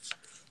coach.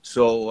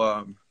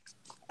 So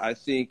I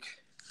think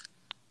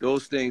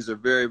those things are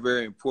very,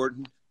 very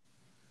important.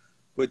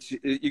 But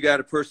you got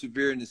to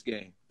persevere in this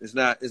game. It's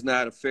not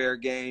a fair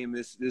game.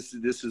 This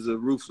is a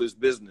ruthless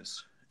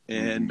business,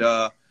 and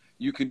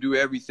you can do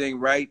everything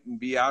right and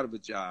be out of a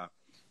job.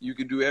 You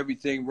can do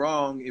everything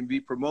wrong and be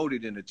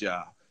promoted in a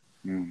job.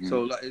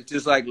 So it's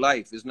just like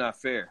life. It's not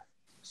fair.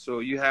 So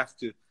you have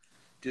to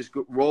just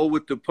roll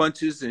with the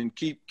punches and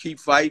keep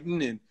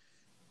fighting and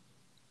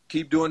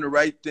keep doing the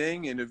right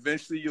thing, and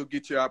eventually you'll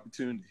get your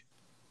opportunity.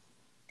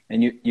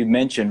 And you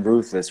mentioned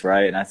ruthless,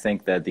 right? And I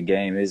think that the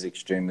game is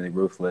extremely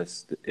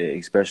ruthless,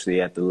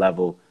 especially at the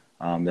level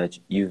that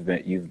you've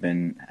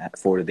been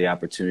afforded the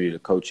opportunity to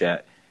coach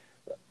at.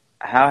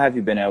 How have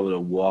you been able to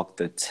walk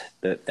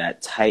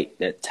that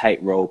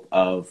tightrope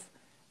of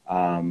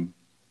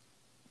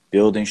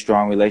building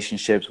strong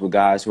relationships with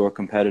guys who are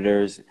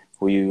competitors,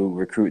 who you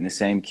recruiting the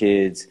same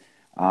kids,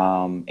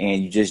 and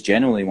you just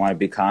generally want to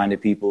be kind to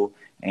people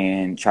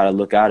and try to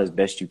look out as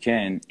best you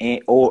can,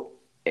 and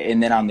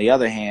then on the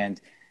other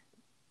hand,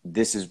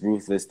 this is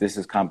ruthless, this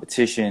is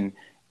competition,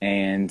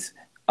 and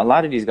a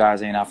lot of these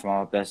guys ain't out for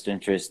my best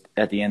interest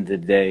at the end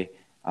of the day.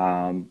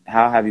 How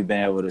have you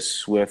been able to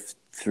swift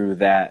through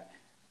that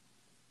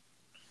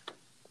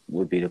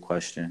would be the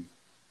question.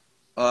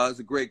 It's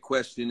a great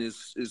question.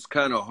 It's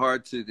kind of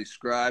hard to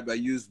describe. I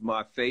use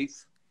my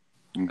faith.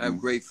 I have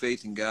great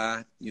faith in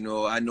God. You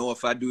know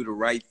if I do the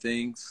right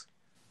things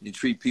and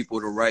treat people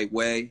the right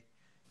way,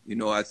 you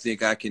know, I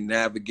think I can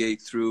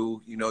navigate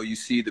through. You know, you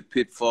see the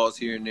pitfalls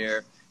here and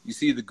there. You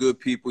see the good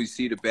people, you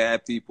see the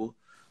bad people.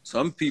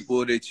 Some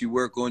people that you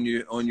work on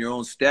your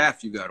own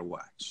staff, you got to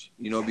watch,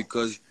 you know,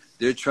 because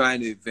they're trying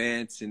to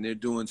advance and they're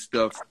doing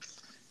stuff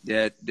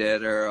that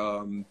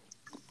are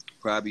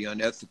probably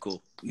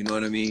unethical. You know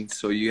what I mean?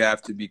 So you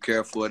have to be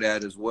careful of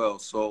that as well.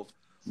 So,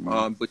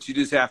 but you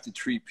just have to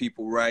treat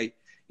people right.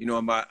 You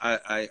know,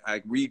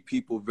 I read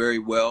people very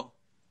well.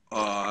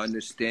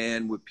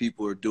 understand what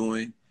people are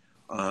doing.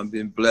 I've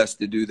been blessed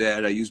to do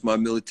that. I use my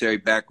military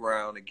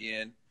background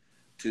again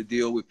to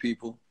deal with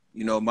people.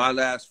 You know, my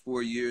last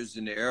 4 years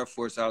in the Air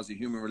Force, I was a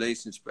human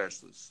relations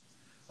specialist.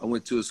 I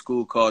went to a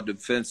school called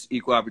Defense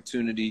Equal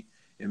Opportunity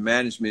and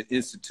Management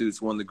Institute.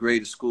 It's one of the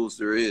greatest schools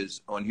there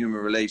is on human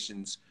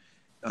relations.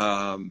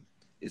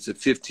 It's a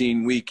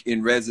 15-week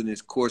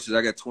in-residence courses.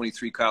 I got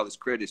 23 college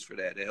credits for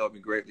that. That helped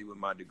me greatly with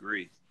my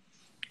degree.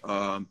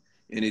 And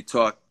it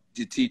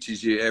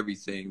teaches you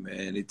everything,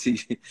 man.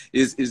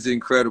 It's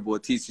incredible.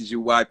 It teaches you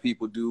why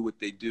people do what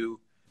they do,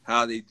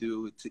 how they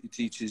do. It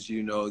teaches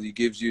you, it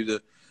gives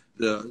you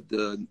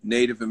the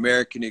Native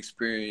American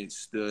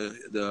experience,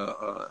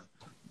 the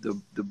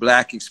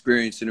Black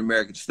experience in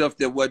America, stuff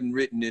that wasn't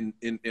written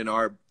in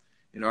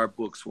our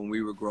books when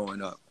we were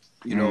growing up,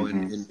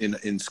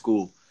 in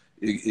school.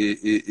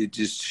 It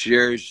just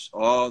shares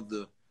all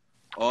the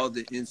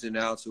ins and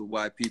outs of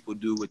why people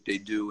do what they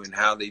do and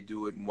how they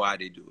do it and why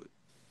they do it.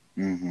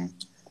 Mm-hmm.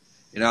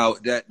 And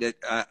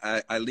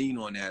I lean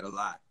on that a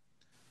lot.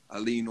 I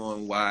lean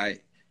on why,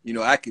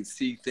 I can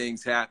see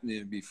things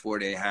happening before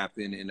they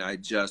happen, and I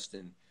adjust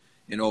and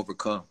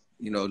overcome,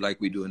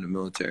 like we do in the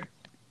military.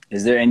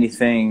 Is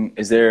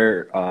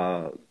there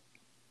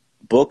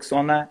books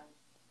on that?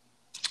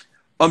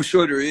 I'm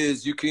sure there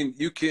is. You can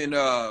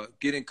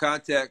get in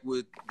contact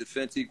with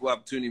Defense Equal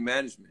Opportunity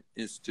Management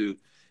Institute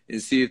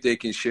and see if they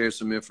can share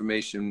some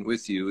information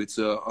with you. It's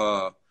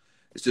a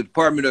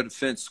Department of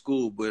Defense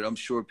school, but I'm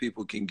sure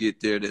people can get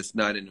there that's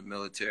not in the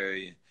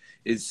military.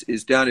 It's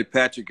down at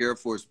Patrick Air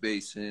Force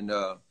Base in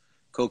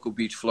Cocoa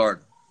Beach,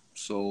 Florida.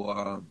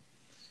 So,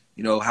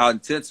 how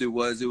intense it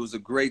was a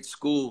great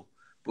school,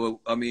 but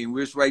I mean,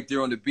 we're right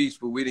there on the beach,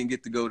 but we didn't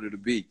get to go to the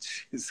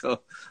beach.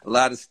 So a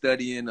lot of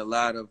studying, a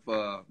lot of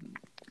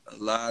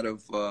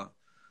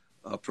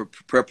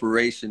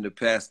preparation to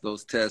pass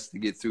those tests to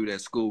get through that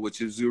school,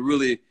 which is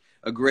really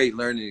a great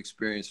learning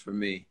experience for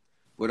me.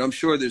 But I'm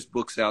sure there's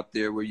books out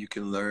there where you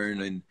can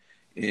learn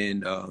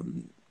and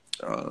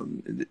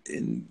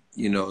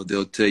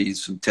they'll tell you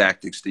some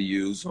tactics to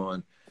use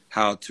on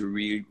how to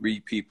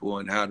read people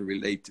and how to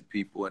relate to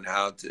people and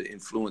how to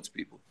influence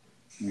people.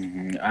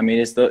 Mm-hmm. I mean,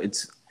 it's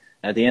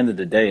at the end of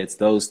the day, it's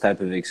those type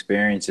of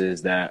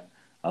experiences that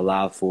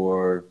allow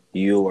for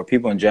you or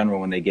people in general,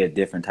 when they get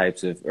different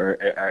types of, or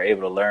are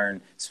able to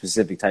learn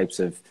specific types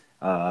of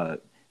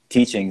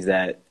teachings,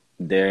 that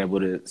they're able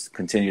to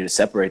continue to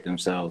separate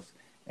themselves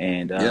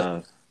and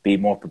be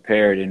more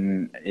prepared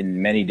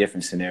in many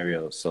different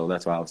scenarios. So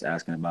that's why I was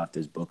asking about if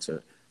there's books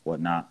or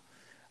whatnot.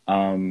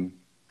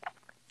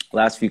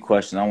 Last few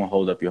questions. I won't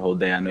hold up your whole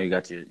day. I know you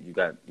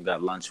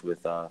got lunch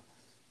with the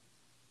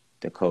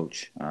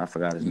coach. I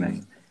forgot his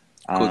name.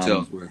 Coach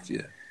Ellsworth,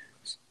 yeah.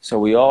 So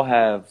we all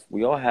have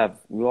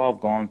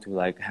gone through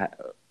like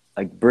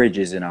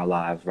bridges in our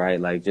lives, right?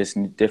 Like just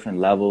different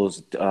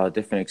levels,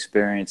 different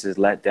experiences,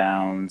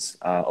 letdowns,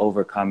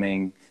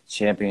 overcoming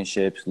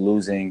championships,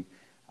 losing.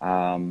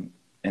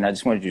 And I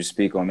just wanted you to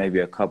speak on maybe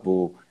a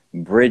couple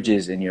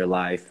bridges in your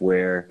life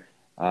where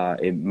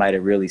it might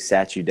have really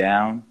sat you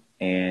down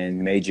and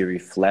made you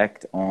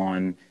reflect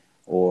on,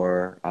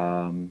 or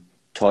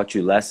taught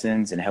you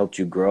lessons and helped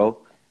you grow.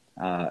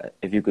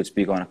 If you could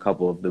speak on a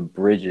couple of the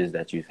bridges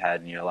that you've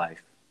had in your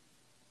life.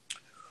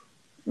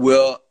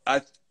 Well,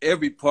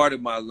 every part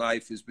of my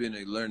life has been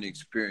a learning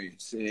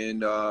experience,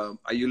 and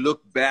you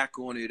look back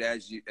on it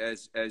as you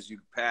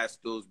pass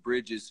those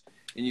bridges,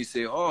 and you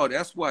say, "Oh,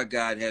 that's why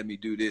God had me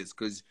do this."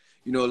 Because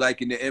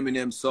like in the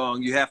Eminem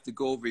song, you have to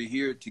go over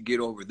here to get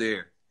over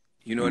there.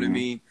 You know what I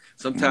mean?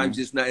 Sometimes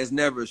it's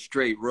never a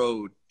straight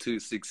road to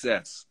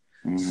success.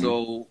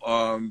 So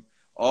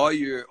all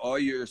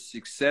your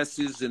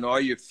successes and all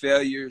your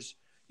failures,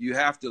 you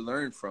have to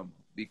learn from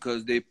them,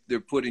 because they're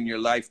put in your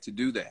life to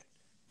do that.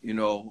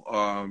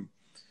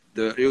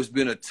 There's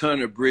been a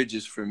ton of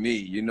bridges for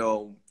me,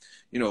 all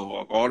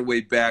the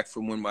way back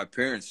from when my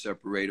parents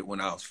separated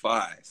when I was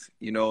 5,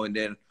 and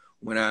then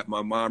when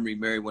my mom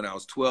remarried when I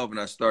was 12 and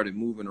I started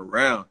moving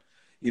around,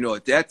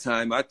 at that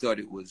time I thought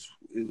it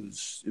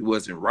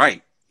wasn't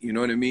right. You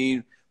know what I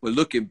mean? But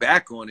looking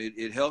back on it,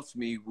 it helps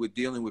me with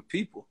dealing with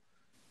people.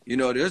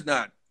 There's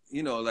not,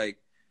 like,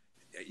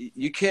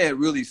 you can't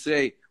really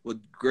say, well,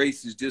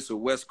 Grace is just a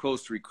West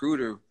Coast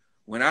recruiter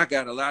when I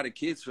got a lot of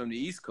kids from the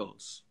East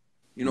Coast.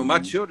 My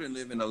children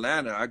live in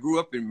Atlanta. I grew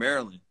up in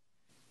Maryland.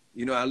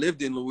 I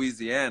lived in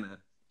Louisiana.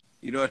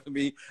 You know what I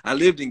mean? I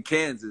lived in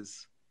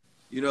Kansas.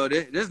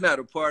 There's not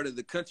a part of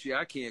the country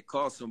I can't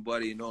call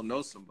somebody and don't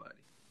know somebody.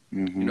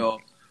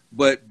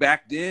 But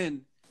back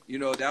then,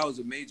 that was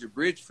a major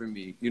bridge for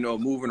me,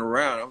 moving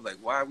around. I was like,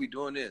 why are we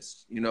doing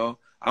this?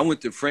 I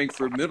went to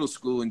Frankfurt Middle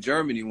School in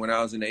Germany when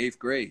I was in the 8th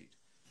grade.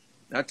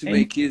 Not too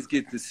many kids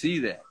get to see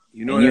that.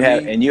 You know what I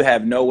mean? And you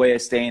have no way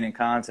of staying in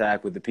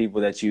contact with the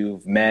people that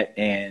you've met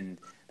and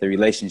the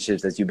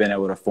relationships that you've been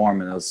able to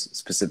form in those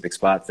specific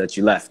spots that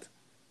you left.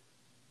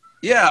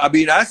 Yeah, I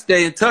mean, I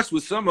stay in touch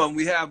with some of them.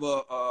 We have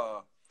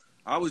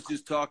I was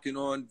just talking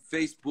on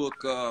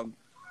Facebook.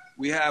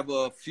 We have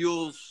a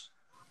fuels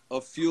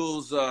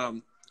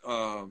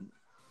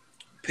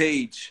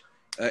page,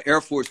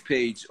 Air Force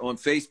page on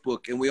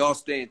Facebook, and we all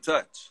stay in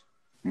touch.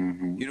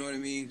 Mm-hmm. You know what I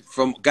mean?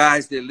 From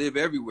guys that live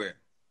everywhere.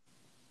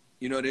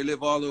 You know, they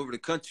live all over the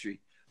country.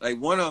 Like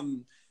one of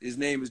them, his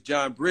name is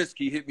John Brisk.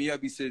 He hit me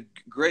up. He said,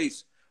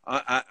 Grace,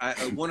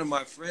 one of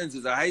my friends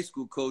is a high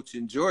school coach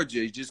in Georgia.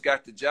 He just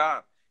got the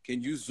job.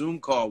 Can you Zoom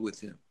call with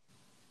him?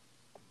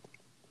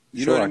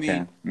 You know Sure, what I I mean?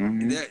 can.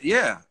 Mm-hmm.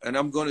 Yeah, and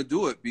I'm going to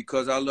do it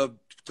because I love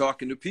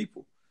talking to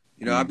people.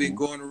 You know, I've been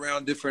Mm-hmm. going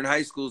around different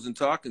high schools and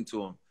talking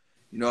to them.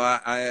 You know,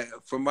 I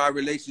from my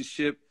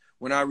relationship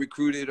when I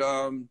recruited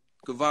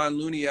Kevon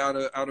Looney out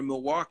of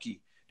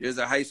Milwaukee, there's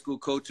a high school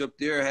coach up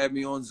there had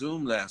me on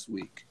Zoom last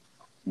week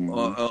Mm-hmm.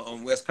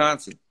 on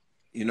Wisconsin.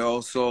 You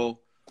know, so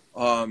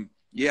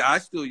yeah, I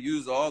still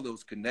use all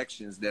those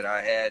connections that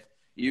I had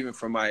even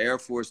from my Air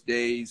Force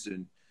days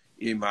and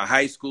in my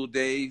high school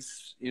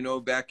days, you know,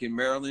 back in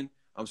Maryland.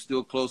 I'm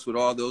still close with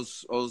all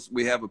those.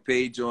 We have a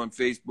page on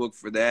Facebook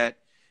for that.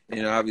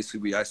 And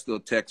obviously I still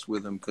text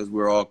with them because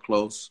we're all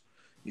close,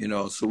 you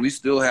know, so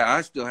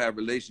I still have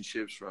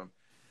relationships from,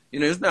 you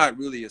know, it's not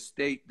really a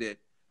state that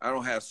I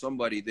don't have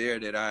somebody there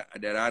that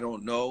I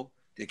don't know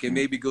that can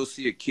maybe go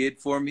see a kid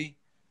for me.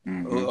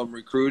 Mm-hmm. I'm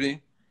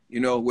recruiting, you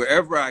know,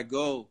 wherever I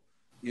go,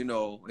 you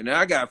know, and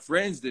I got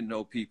friends that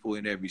know people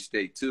in every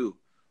state too.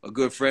 A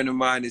good friend of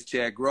mine is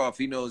Chad Groff.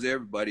 He knows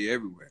everybody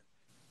everywhere.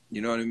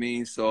 You know what I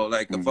mean? So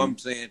like if Mm-hmm. I'm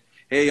saying,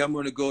 hey, I'm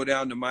going to go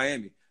down to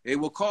Miami. Hey,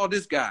 well, call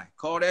this guy.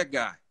 Call that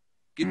guy.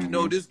 Get to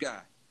know Mm-hmm. this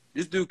guy.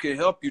 This dude can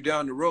help you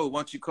down the road. Why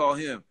don't you call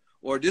him?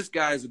 Or this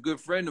guy is a good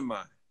friend of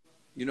mine.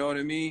 You know what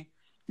I mean?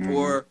 Mm-hmm.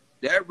 Or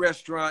that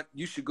restaurant,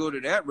 you should go to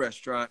that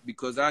restaurant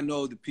because I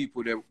know the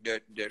people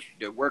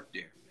that work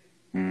there.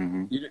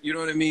 Mm-hmm. You know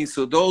what I mean?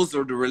 So those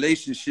are the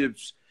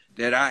relationships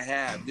that I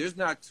have. There's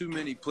not too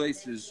many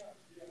places,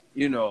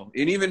 you know,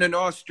 and even in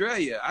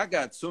Australia, I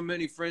got so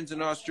many friends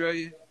in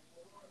Australia.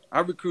 I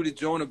recruited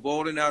Jonah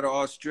Bolden out of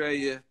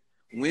Australia,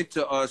 went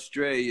to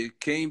Australia,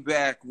 came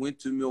back, went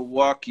to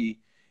Milwaukee,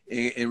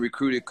 and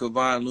recruited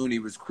Kevon Looney,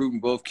 recruiting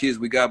both kids.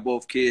 We got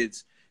both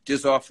kids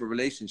just off of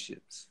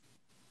relationships.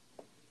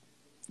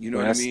 You know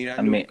Well, what I that's, mean?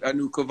 I mean, I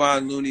knew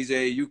Kevon Looney's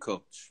AAU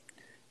coach.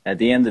 at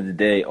the end of the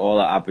day, all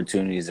the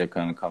opportunities are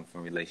going to come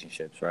from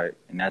relationships, right?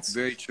 And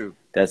Very true.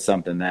 that's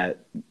something that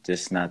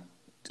just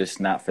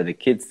not for the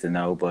kids to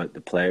know, but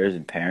the players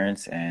and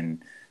parents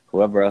and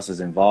whoever else is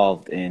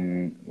involved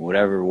in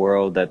whatever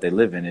world that they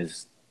live in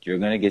is you're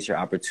going to get your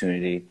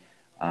opportunity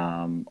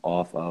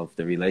off of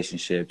the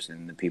relationships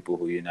and the people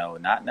who you know,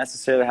 not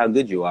necessarily how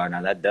good you are.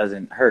 Now that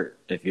doesn't hurt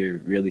if you're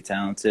really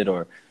talented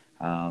or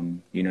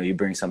you know you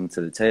bring something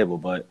to the table,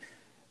 but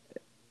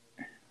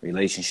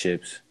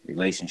relationships,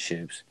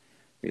 relationships,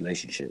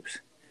 relationships.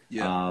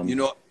 Yeah. You Um,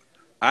 know,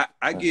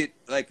 I get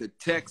like a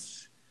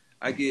text,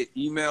 I get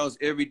emails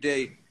every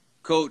day.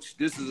 Coach,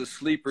 this is a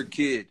sleeper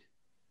kid.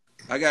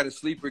 I got a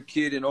sleeper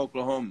kid in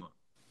Oklahoma.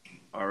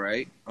 All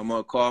right. I'm going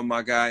to call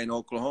my guy in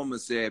Oklahoma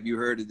and say, have you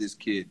heard of this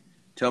kid?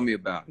 Tell me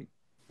about him.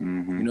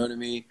 mm-hmm, You know what I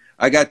mean?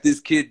 I got this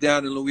kid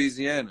down in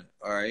Louisiana.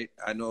 All right.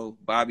 I know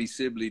Bobby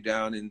Sibley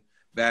down in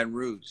Baton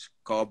Rouge.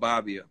 Call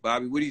Bobby up.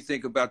 Bobby, what do you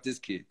think about this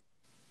kid?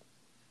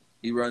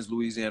 He runs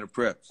Louisiana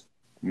Preps.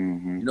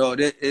 mm-hmm, You know,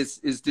 that it's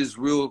this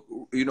real,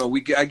 you know,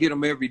 I get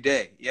them every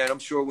day. Yeah, and I'm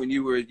sure when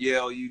you were at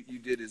Yale, you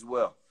did as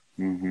well.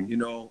 mm-hmm. You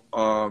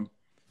know,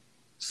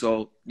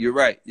 so you're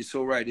right. You're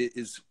so right.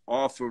 It's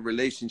all for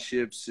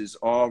relationships. It's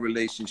all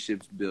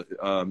relationships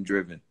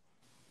driven.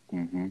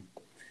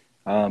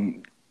 Mm-hmm.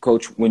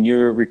 Coach, when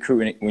you're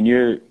recruiting, when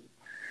you're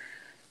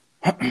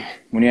at an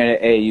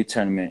AAU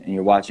tournament and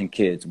you're watching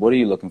kids, what are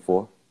you looking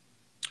for?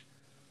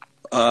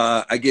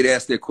 I get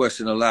asked that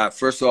question a lot.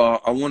 First of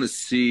all, I want to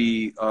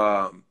see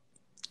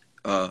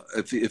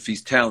if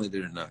he's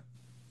talented or not.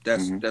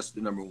 Mm-hmm, That's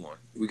the number one.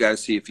 We got to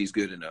see if he's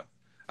good enough.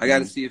 I got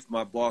to mm-hmm, see if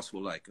my boss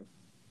will like him.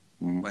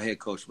 mm-hmm, My head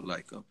coach would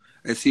like him.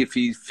 And see if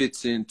he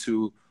fits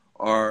into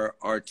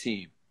our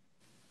team.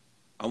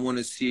 I want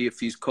to see if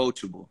he's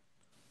coachable.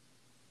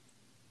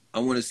 I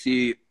want to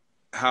see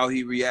how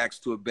he reacts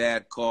to a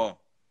bad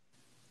call,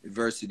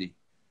 adversity.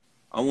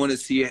 I want to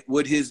see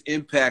what his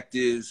impact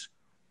is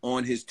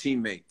on his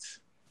teammates.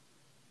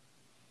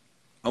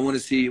 I want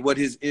to see what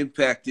his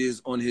impact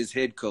is on his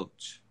head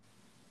coach.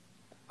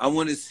 I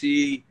want to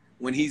see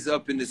when he's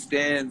up in the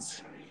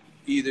stands,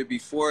 either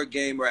before a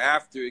game or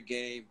after a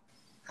game,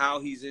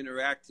 how he's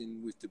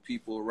interacting with the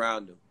people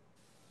around him.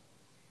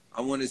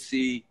 I want to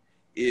see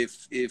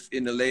if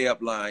in the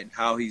layup line,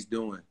 how he's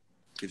doing.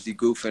 Is he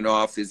goofing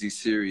off? Is he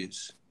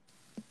serious?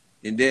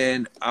 And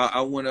then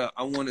I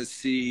wanna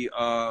see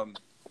how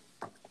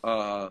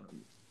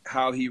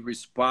he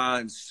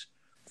responds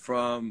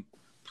from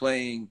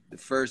playing the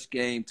first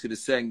game to the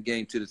second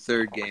game to the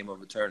third game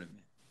of a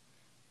tournament.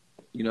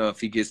 You know, if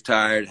he gets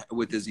tired,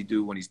 what does he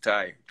do when he's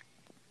tired?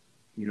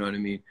 You know what I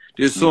mean?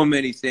 There's so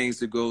many things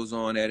that goes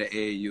on at an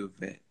AAU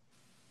event.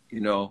 You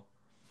know,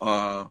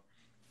 I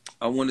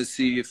want to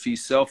see if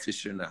he's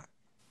selfish or not.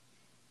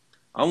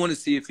 I want to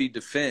see if he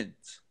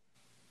defends.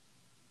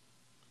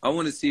 I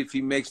want to see if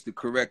he makes the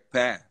correct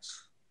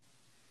pass.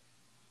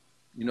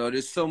 You know,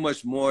 there's so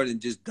much more than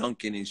just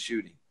dunking and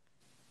shooting.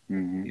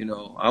 Mm-hmm. You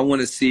know, I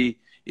want to see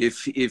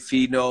if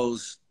he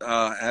knows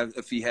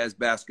if he has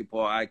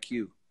basketball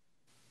IQ.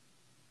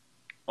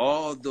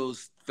 All of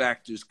those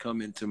factors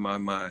come into my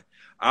mind.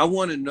 I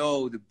want to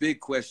know, the big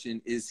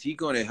question is he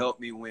going to help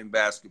me win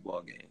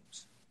basketball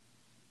games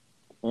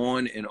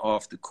on and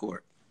off the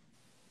court?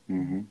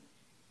 Mm-hmm.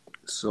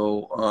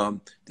 So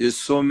there's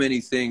so many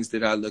things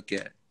that I look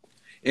at.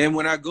 And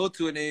when I go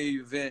to an AA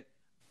event,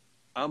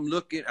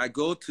 I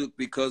go to,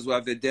 because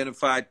I've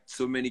identified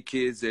so many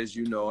kids, as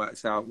you know,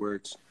 that's how it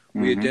works.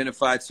 We Mm-hmm.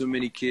 identified so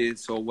many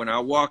kids. So when I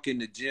walk in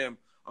the gym,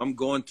 I'm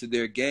going to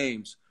their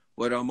games,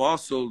 but I'm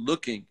also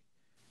looking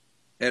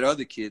at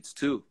other kids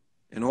too,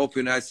 and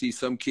hoping I see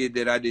some kid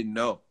that I didn't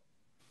know.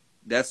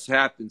 That's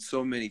happened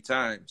so many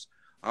times.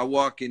 I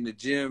walk in the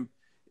gym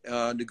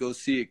to go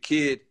see a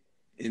kid,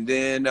 and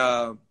then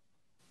I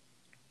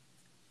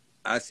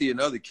see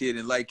another kid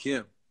and like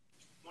him.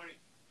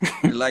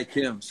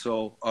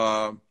 So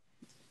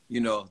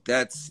you know,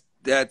 that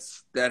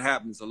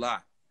happens a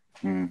lot.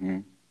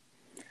 Mm-hmm.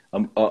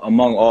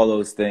 Among all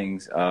those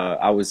things,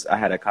 I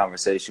had a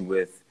conversation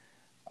with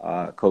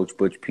Coach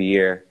Butch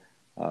Pierre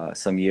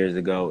some years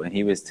ago, and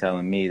he was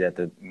telling me that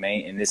the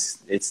main, and this,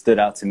 it stood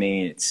out to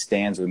me, it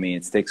stands with me,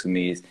 it sticks with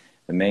me, is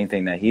the main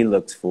thing that he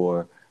looks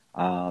for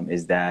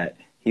is that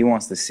he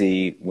wants to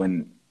see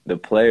when the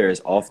player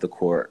is off the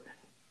court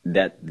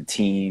that the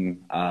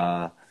team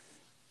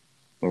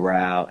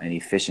morale and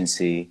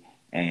efficiency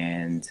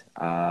and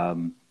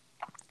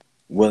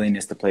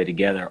willingness to play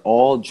together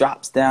all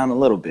drops down a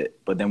little bit.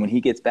 But then when he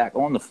gets back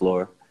on the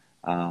floor,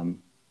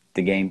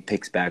 the game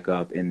picks back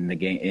up, and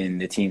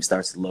the team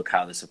starts to look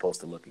how they're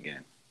supposed to look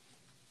again.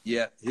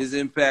 Yeah, his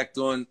impact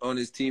on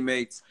his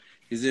teammates,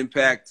 his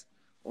impact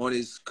on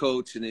his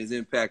coach, and his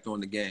impact on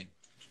the game.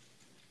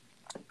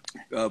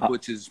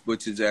 Butch is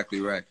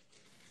exactly right.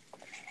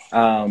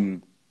 How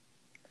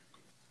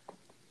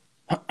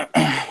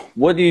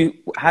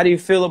do you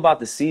feel about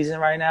the season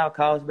right now,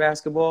 college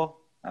basketball?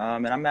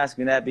 And I'm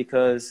asking that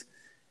because,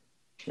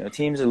 you know,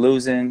 teams are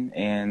losing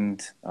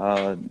and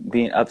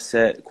being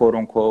upset, quote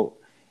unquote.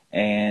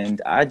 And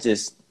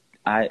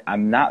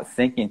I'm not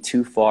thinking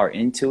too far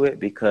into it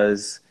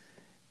because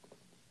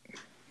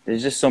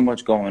there's just so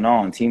much going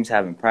on. Teams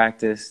haven't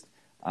practiced.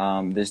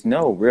 There's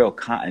no real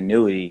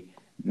continuity,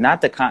 not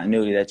the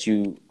continuity that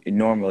you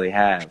normally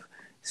have.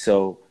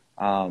 So,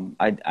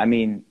 I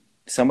mean,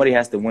 somebody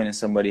has to win and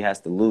somebody has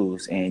to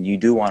lose, and you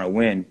do want to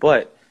win.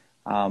 But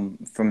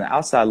from the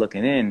outside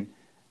looking in,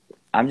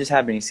 I'm just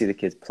happy to see the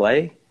kids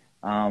play.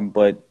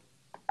 But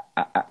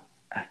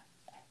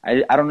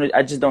I don't know.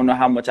 I just don't know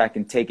how much I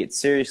can take it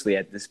seriously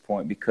at this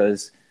point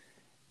because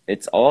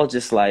it's all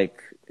just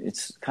like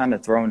it's kind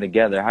of thrown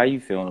together. How are you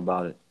feeling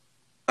about it?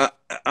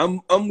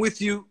 I'm with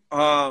you.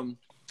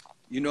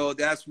 You know,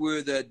 that's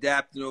where the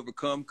adapt and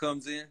overcome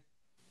comes in.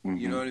 Mm-hmm.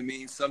 You know what I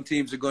mean? Some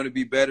teams are going to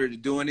be better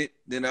at doing it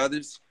than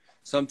others.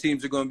 Some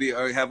teams are going to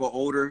have an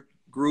older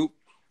group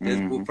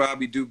that will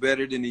probably do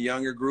better than the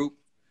younger group.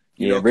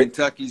 You know,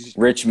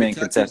 Richmond,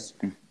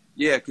 Kentucky.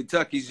 Yeah,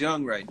 Kentucky's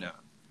young right now.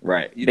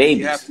 Right, you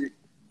babies.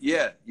 You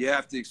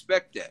have to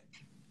expect that.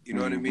 You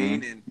know what I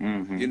mean?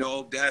 And you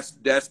know,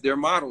 that's their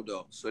model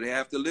though, so they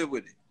have to live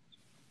with it.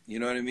 You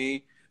know what I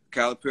mean?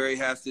 Calipari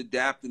has to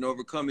adapt and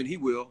overcome, and he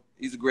will.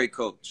 He's a great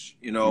coach.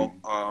 You know,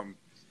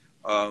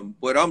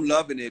 but I'm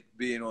loving it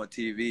being on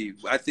TV.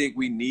 I think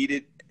we need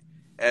it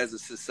as a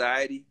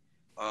society.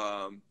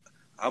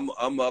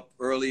 I'm up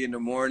early in the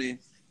morning,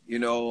 you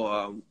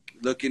know,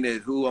 looking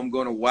at who I'm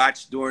going to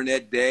watch during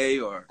that day,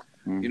 or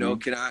you know,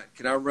 can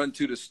I run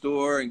to the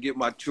store and get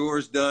my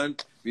chores done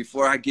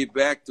before I get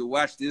back to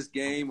watch this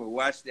game or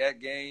watch that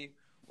game,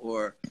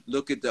 or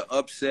look at the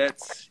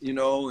upsets, you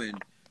know, and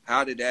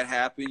how did that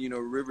happen? You know,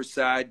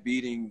 Riverside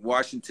beating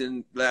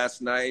Washington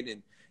last night,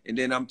 and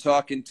then I'm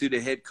talking to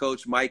the head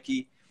coach,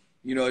 Mikey.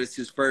 You know, it's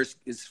his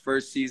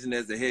first season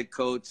as a head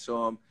coach,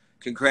 so I'm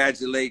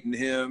congratulating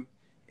him,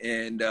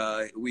 and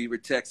we were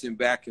texting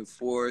back and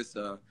forth.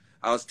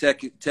 I was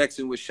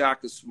texting with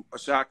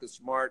Shaka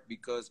Smart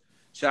because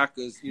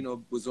Shaka's, you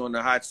know, was on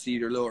the hot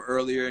seat a little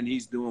earlier, and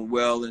he's doing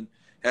well and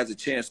has a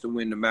chance to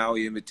win the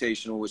Maui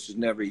Invitational, which is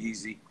never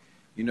easy,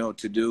 you know,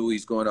 to do.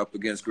 He's going up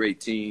against great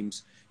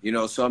teams, you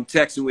know. So I'm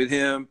texting with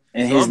him.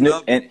 And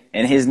so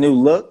his new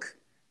look.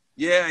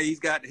 Yeah, he's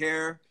got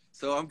hair,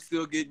 so I'm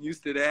still getting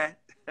used to that.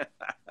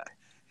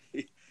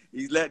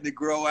 He's letting it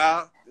grow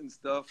out and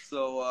stuff.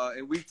 So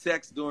and we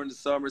text during the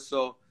summer.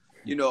 So,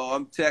 you know,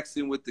 I'm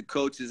texting with the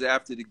coaches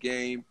after the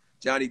game.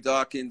 Johnny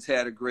Dawkins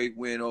had a great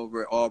win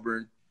over at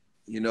Auburn,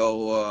 you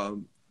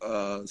know.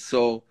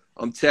 So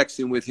I'm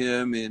texting with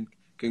him and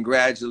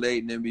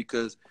congratulating him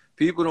because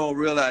people don't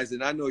realize,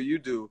 and I know you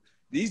do,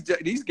 these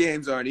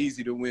games aren't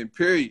easy to win,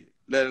 period,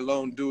 let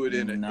alone do it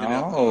in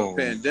a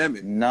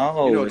pandemic.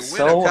 No, you know, it's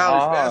to win so a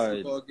college hard.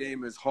 basketball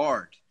game is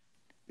hard.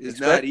 It's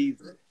not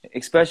easy.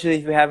 Especially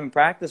if you haven't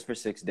practiced for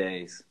 6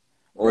 days.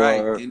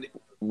 Right.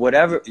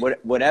 whatever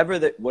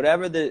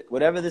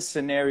the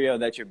scenario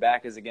that your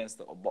back is against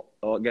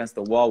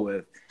the wall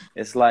with,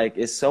 it's like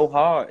it's so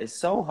hard. It's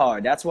so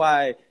hard. That's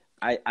why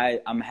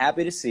I'm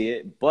happy to see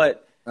it,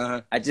 but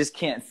I just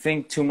can't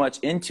think too much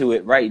into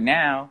it right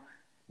now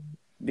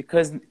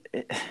because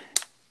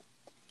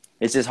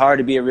it's just hard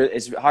to be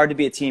it's hard to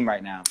be a team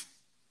right now.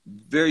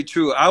 Very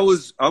true. I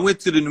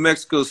went to the New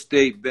Mexico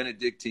State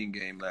Benedictine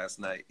game last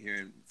night here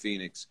in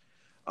Phoenix.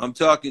 I'm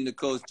talking to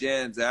Coach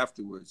Jans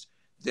afterwards.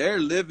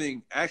 They're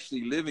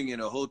actually living in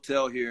a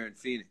hotel here in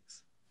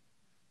Phoenix.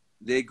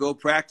 They go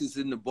practice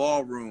in the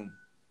ballroom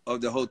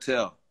of the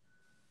hotel.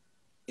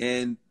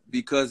 And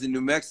because in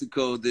New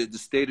Mexico, the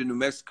state of New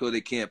Mexico,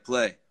 they can't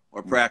play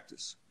or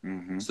practice.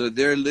 Mm-hmm. So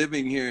they're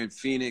living here in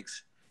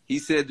Phoenix. He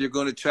said they're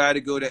going to try to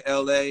go to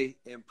L.A.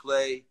 and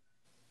play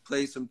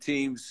some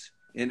teams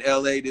in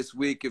L.A. this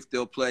week if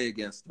they'll play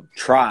against them.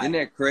 Isn't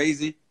that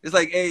crazy? It's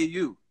like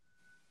AAU.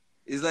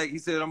 It's like he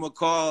said, I'm going to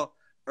call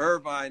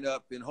Irvine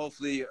up and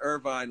hopefully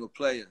Irvine will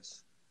play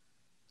us.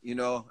 You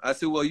know, I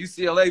said, well,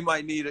 UCLA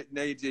might need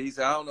you. He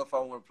said, I don't know if I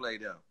want to play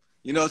them.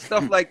 You know,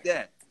 stuff like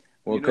that.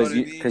 Well,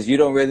 because you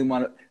don't really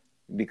want to,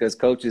 because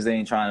coaches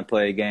ain't trying to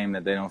play a game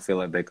that they don't feel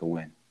like they could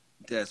win.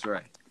 That's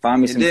right.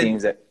 Find me some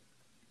teams that.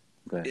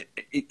 Go ahead.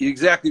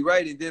 Exactly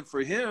right. And then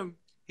for him,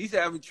 he's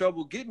having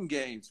trouble getting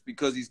games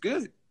because he's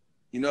good.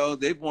 You know,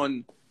 they've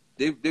won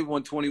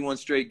 21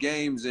 straight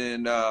games,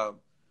 and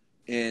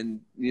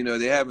you know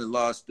they haven't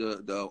lost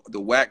the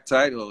WAC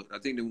title. I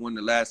think they won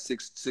the last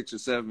six or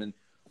seven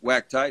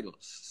WAC titles.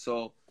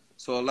 So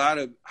a lot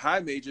of high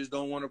majors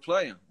don't want to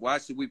play him. Why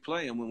should we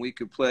play him when we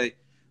could play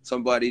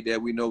somebody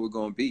that we know we're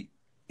going to beat?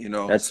 You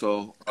know, that's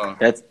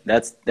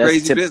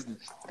crazy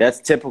business. That's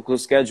typical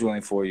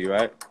scheduling for you,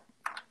 right?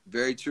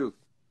 Very true.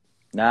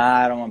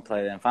 Nah, I don't want to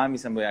play them. Find me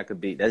somebody I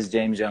could beat. That's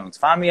James Jones.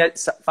 Find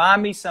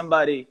me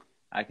somebody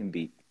I can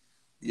beat.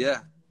 Yeah.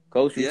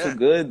 Coach, you're too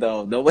good,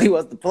 though. Nobody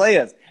wants to play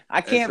us.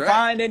 I can't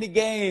find any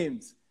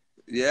games.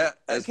 Yeah,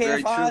 that's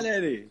very true. I can't find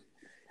any.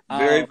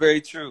 Very,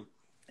 very true.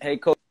 Hey,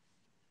 Coach,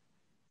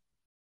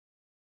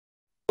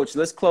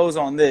 let's close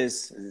on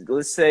this.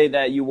 Let's say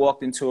that you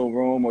walked into a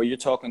room or you're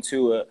talking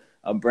to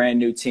a brand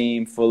new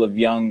team full of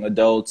young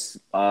adults,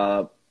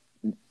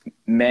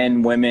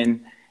 men,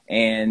 women,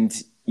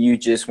 and you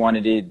just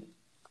wanted to,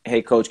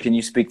 hey, Coach, can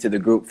you speak to the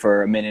group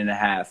for a minute and a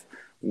half?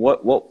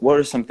 What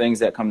are some things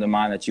that come to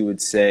mind that you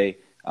would say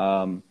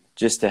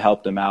just to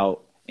help them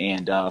out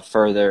and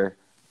further?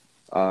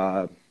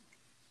 What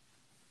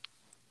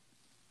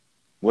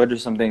are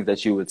some things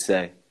that you would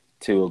say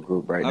to a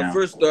group right now? I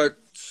first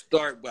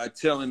start by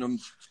telling them,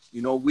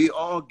 you know, we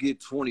all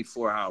get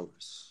 24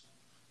 hours.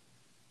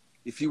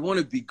 If you want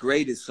to be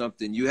great at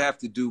something, you have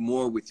to do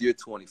more with your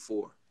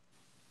 24.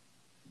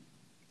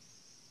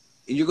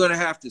 And you're going to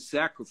have to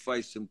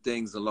sacrifice some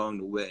things along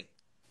the way.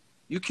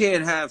 You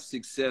can't have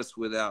success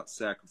without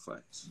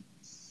sacrifice.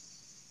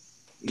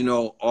 You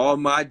know, all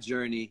my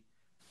journey,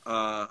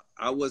 I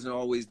wasn't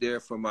always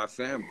there for my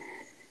family.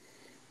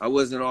 I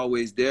wasn't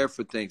always there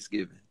for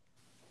Thanksgiving.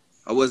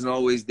 I wasn't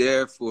always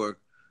there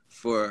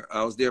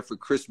I was there for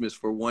Christmas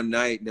for one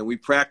night, and then we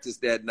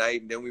practiced that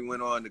night, and then we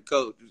went on to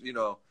coach, you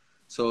know.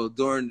 So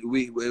during the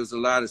week, it was a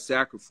lot of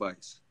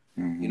sacrifice.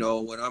 Mm-hmm. You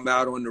know, when I'm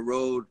out on the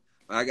road,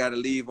 I got to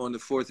leave on the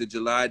 4th of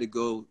July to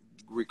go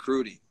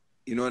recruiting.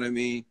 You know what I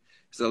mean?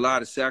 It's a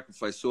lot of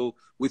sacrifice. So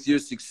with your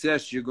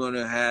success, you're going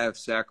to have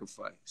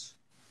sacrifice.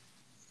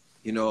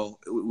 You know,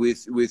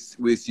 with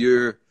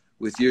your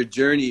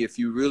journey, if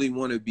you really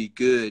want to be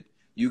good,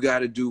 you got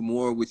to do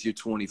more with your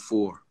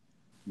 24.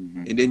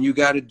 Mm-hmm. And then you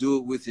got to do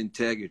it with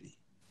integrity.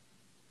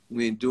 I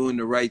mean, doing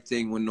the right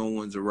thing when no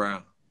one's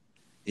around.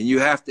 And you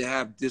have to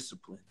have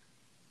discipline.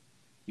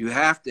 You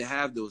have to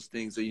have those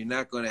things or you're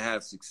not going to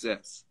have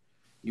success.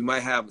 You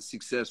might have a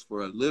success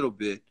for a little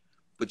bit,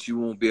 but you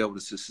won't be able to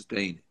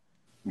sustain it.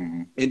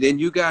 Mm-hmm. And then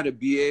you got to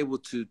be able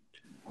to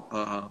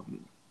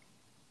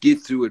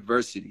get through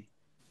adversity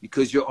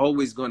because you're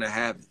always going to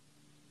have it.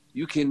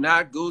 You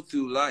cannot go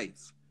through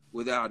life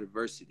without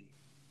adversity.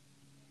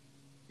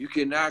 You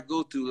cannot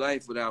go through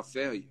life without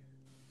failure.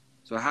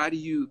 So how do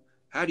you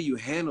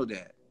handle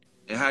that?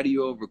 And how do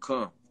you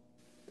overcome?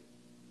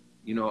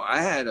 You know,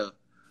 I had a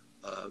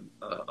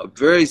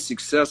very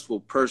successful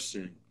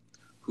person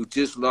who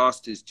just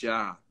lost his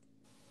job.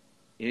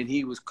 And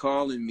he was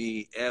calling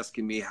me,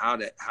 asking me how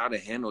to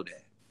handle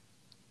that.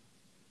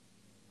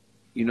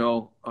 You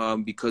know,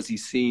 because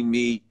he's seen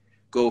me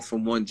go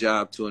from one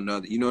job to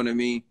another. You know what I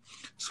mean?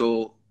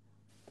 So,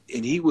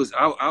 and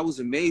I was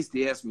amazed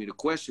he asked me the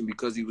question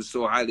because he was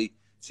so highly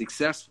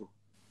successful.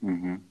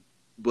 Mm-hmm.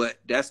 But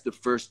that's the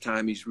first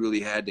time he's really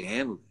had to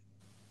handle it.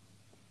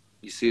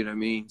 You see what I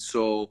mean?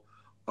 So,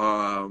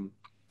 and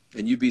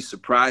you'd be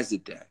surprised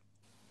at that,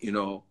 you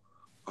know,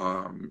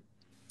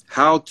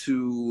 how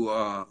to,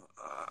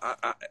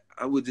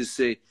 I would just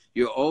say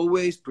you're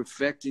always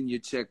perfecting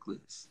your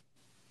checklist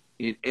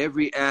in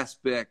every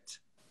aspect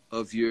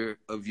of your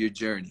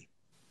journey,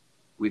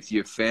 with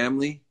your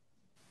family,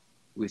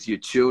 with your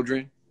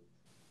children,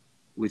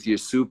 with your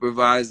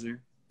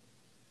supervisor,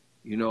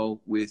 you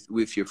know,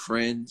 with your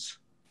friends.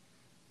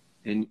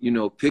 And, you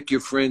know, pick your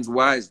friends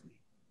wisely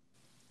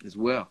as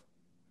well.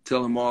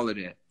 Tell them all of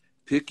that.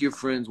 Pick your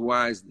friends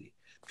wisely.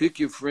 Pick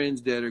your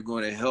friends that are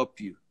going to help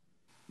you,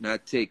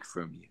 not take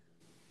from you.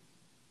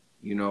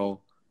 You know,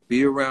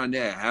 be around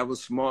that. Have a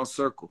small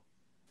circle.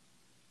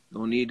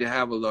 Don't need to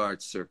have a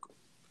large circle.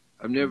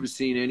 I've never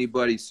seen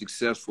anybody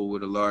successful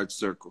with a large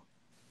circle.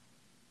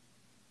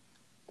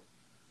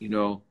 You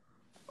know,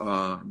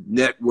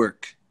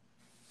 network.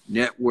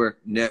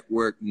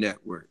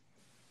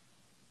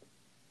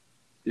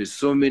 There's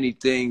so many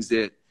things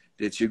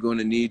that you're going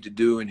to need to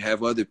do, and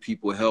have other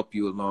people help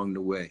you along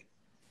the way.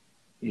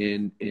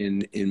 And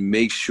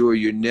make sure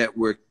you're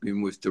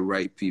networking with the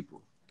right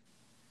people.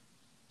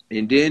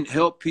 And then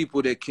help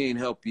people that can't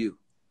help you.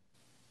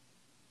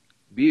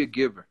 Be a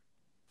giver.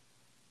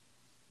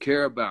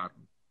 Care about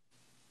them.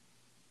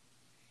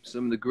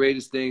 Some of the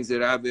greatest things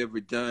that I've ever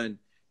done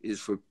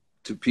is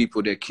to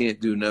people that can't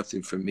do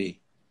nothing for me.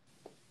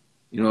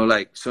 You know,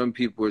 like some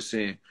people are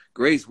saying,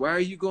 Grace, why are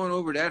you going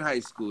over that high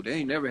school? They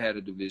ain't never had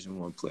a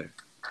Division I player.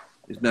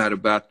 It's not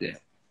about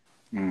that.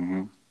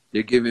 Mm-hmm.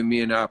 They're giving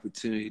me an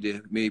opportunity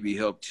to maybe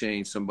help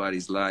change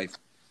somebody's life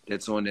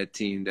that's on that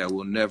team that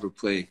will never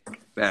play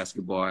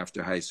basketball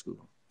after high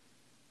school.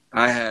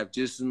 I have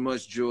just as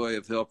much joy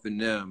of helping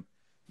them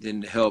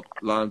than to help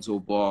Lonzo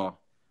Ball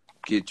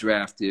get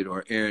drafted,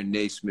 or Aaron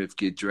Naismith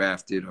get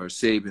drafted, or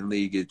Saban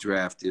Lee get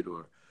drafted,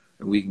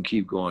 and we can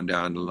keep going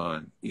down the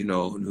line, you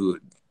know, who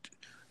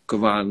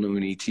Kevon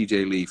Looney,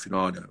 TJ Leaf, and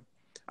all them.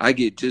 I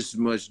get just as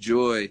much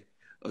joy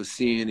of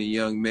seeing a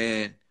young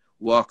man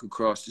walk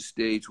across the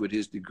stage with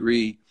his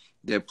degree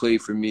that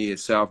played for me at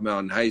South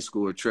Mountain High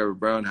School or Trevor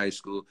Brown High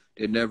School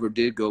that never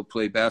did go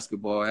play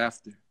basketball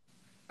after.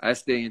 I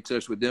stay in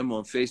touch with them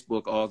on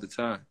Facebook all the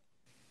time.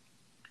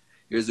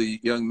 Here's a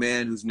young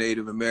man who's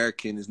Native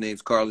American. His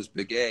name's Carlos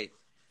Begay.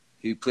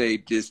 He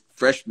played this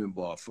freshman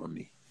ball for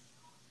me.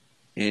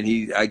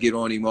 And I get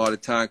on him all the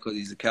time because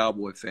he's a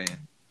Cowboy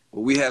fan. But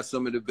we have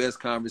some of the best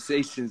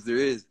conversations there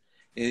is.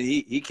 And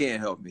he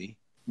can't help me.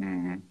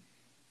 Mm-hmm.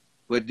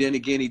 But then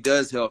again, he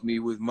does help me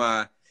with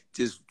my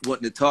just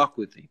wanting to talk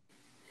with him.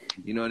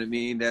 You know what I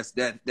mean?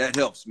 That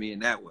helps me in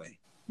that way.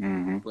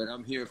 Mm-hmm. But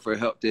I'm here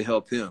to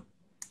help him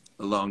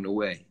along the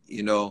way,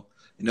 you know.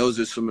 And those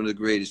are some of the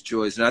greatest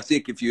joys. And I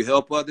think if you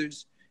help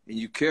others and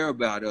you care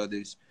about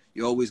others,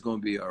 you're always going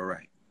to be all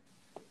right.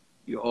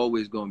 You're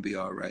always going to be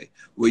all right.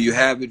 Will you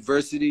have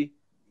adversity?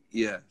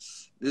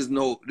 Yes. There's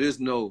no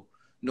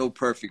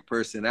perfect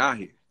person out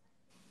here.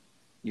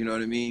 You know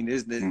what I mean?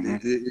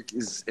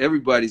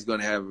 Everybody's going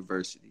to have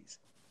adversities.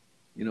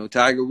 You know,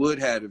 Tiger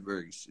Woods had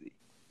adversity.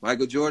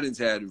 Michael Jordan's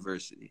had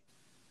adversity.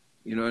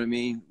 You know what I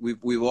mean?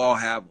 We all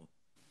have them.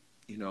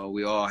 You know,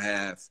 we all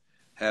have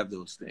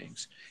those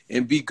things.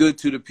 And be good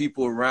to the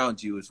people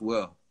around you as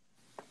well.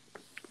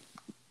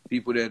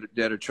 People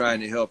that are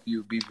trying to help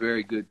you, be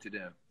very good to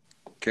them.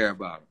 Care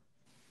about them.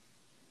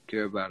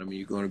 Care about them, and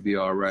you're going to be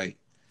all right.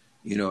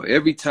 You know,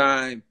 every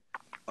time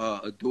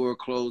a door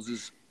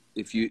closes,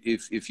 if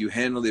you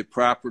handle it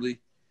properly,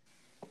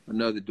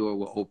 another door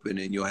will open,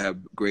 and you'll have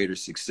greater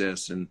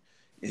success, and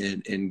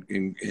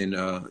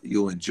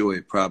you'll enjoy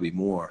it probably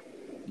more.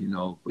 You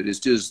know, but it's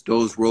just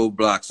those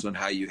roadblocks on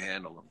how you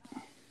handle them.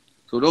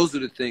 So those are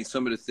the things,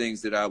 some of the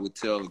things that I would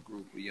tell a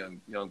group of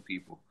young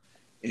people,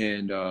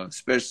 and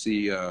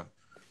especially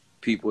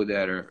people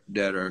that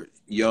are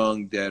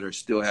young, that are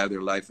still have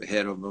their life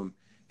ahead of them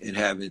and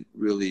haven't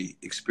really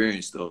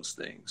experienced those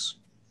things.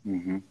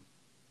 Mm-hmm.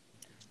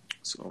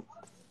 So,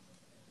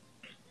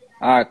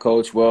 all right,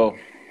 Coach. Well,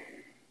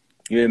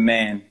 you're a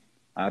man.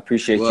 I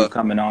appreciate you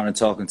coming on and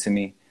talking to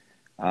me.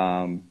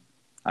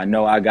 I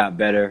know I got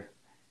better,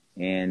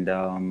 and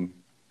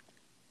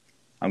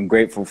I'm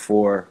grateful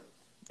for.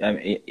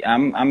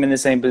 I'm in the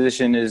same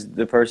position as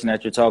the person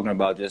that you're talking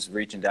about, just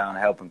reaching down and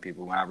helping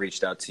people. When I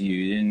reached out to you,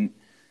 you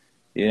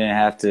didn't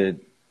have to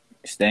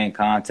stay in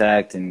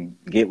contact and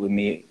get with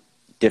me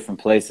different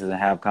places and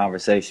have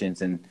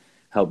conversations and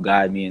help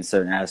guide me in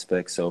certain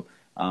aspects. So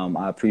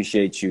I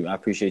appreciate you. I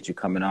appreciate you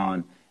coming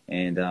on,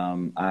 and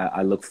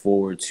I look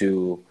forward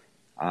to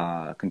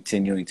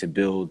continuing to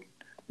build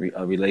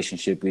a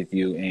relationship with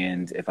you.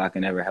 And if I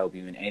can ever help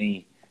you in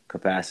any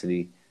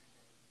capacity,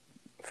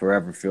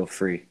 forever feel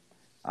free.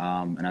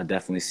 And I'll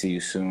definitely see you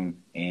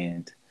soon.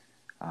 And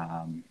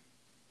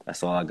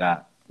that's all I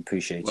got.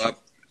 Appreciate you.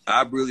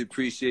 I really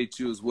appreciate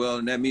you as well.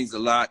 And that means a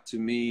lot to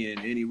me,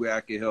 and any way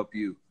I can help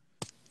you.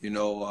 You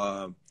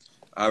know,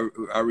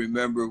 I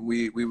remember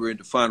we were in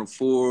the Final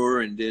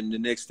Four, and then the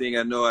next thing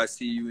I know, I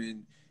see you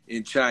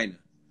in China.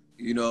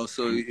 You know,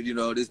 so, you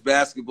know, this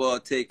basketball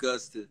take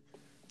us to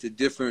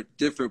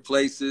different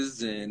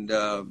places, and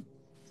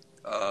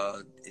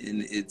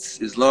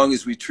it's as long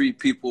as we treat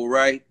people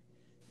right.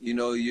 You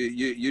know,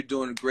 you're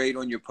doing great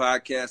on your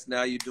podcast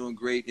now. You're doing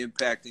great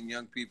impacting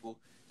young people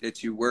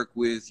that you work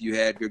with. You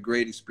had your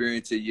great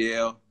experience at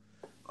Yale.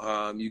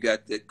 You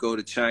got to go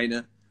to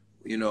China,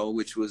 you know,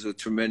 which was a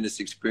tremendous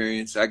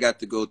experience. I got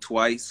to go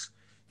twice.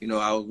 You know,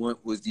 I went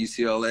with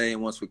UCLA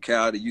and once with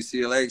Cal. The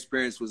UCLA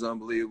experience was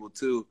unbelievable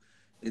too,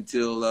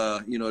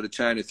 until you know, the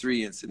China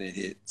 3 incident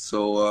hit.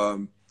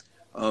 So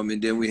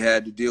and then we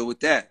had to deal with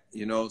that.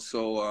 You know,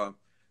 so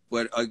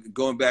but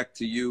going back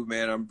to you,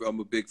 man, I'm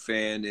a big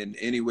fan, and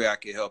any way I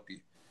can help you,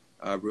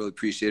 I really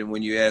appreciate it. And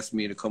when you asked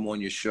me to come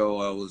on your show,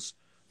 I was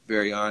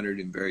very honored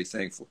and very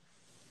thankful.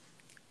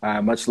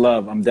 Much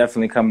love. I'm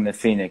definitely coming to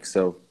Phoenix.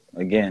 So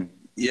again,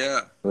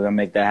 Yeah. we're gonna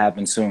make that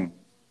happen soon.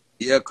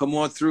 Yeah, come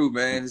on through,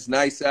 man. It's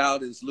nice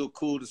out. It's a little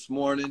cool this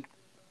morning.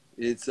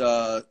 It's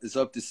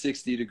up to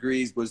 60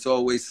 degrees, but it's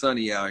always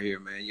sunny out here,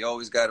 man. You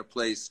always got a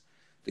place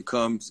to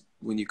come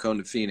when you come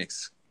to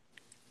Phoenix.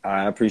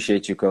 I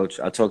appreciate you, Coach.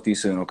 I'll talk to you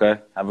soon. Okay.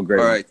 Have a great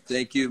All one. right.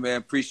 Thank you, man. All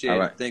Appreciate it.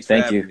 right. Thanks for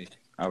Thank having you. me.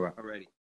 All right. All righty.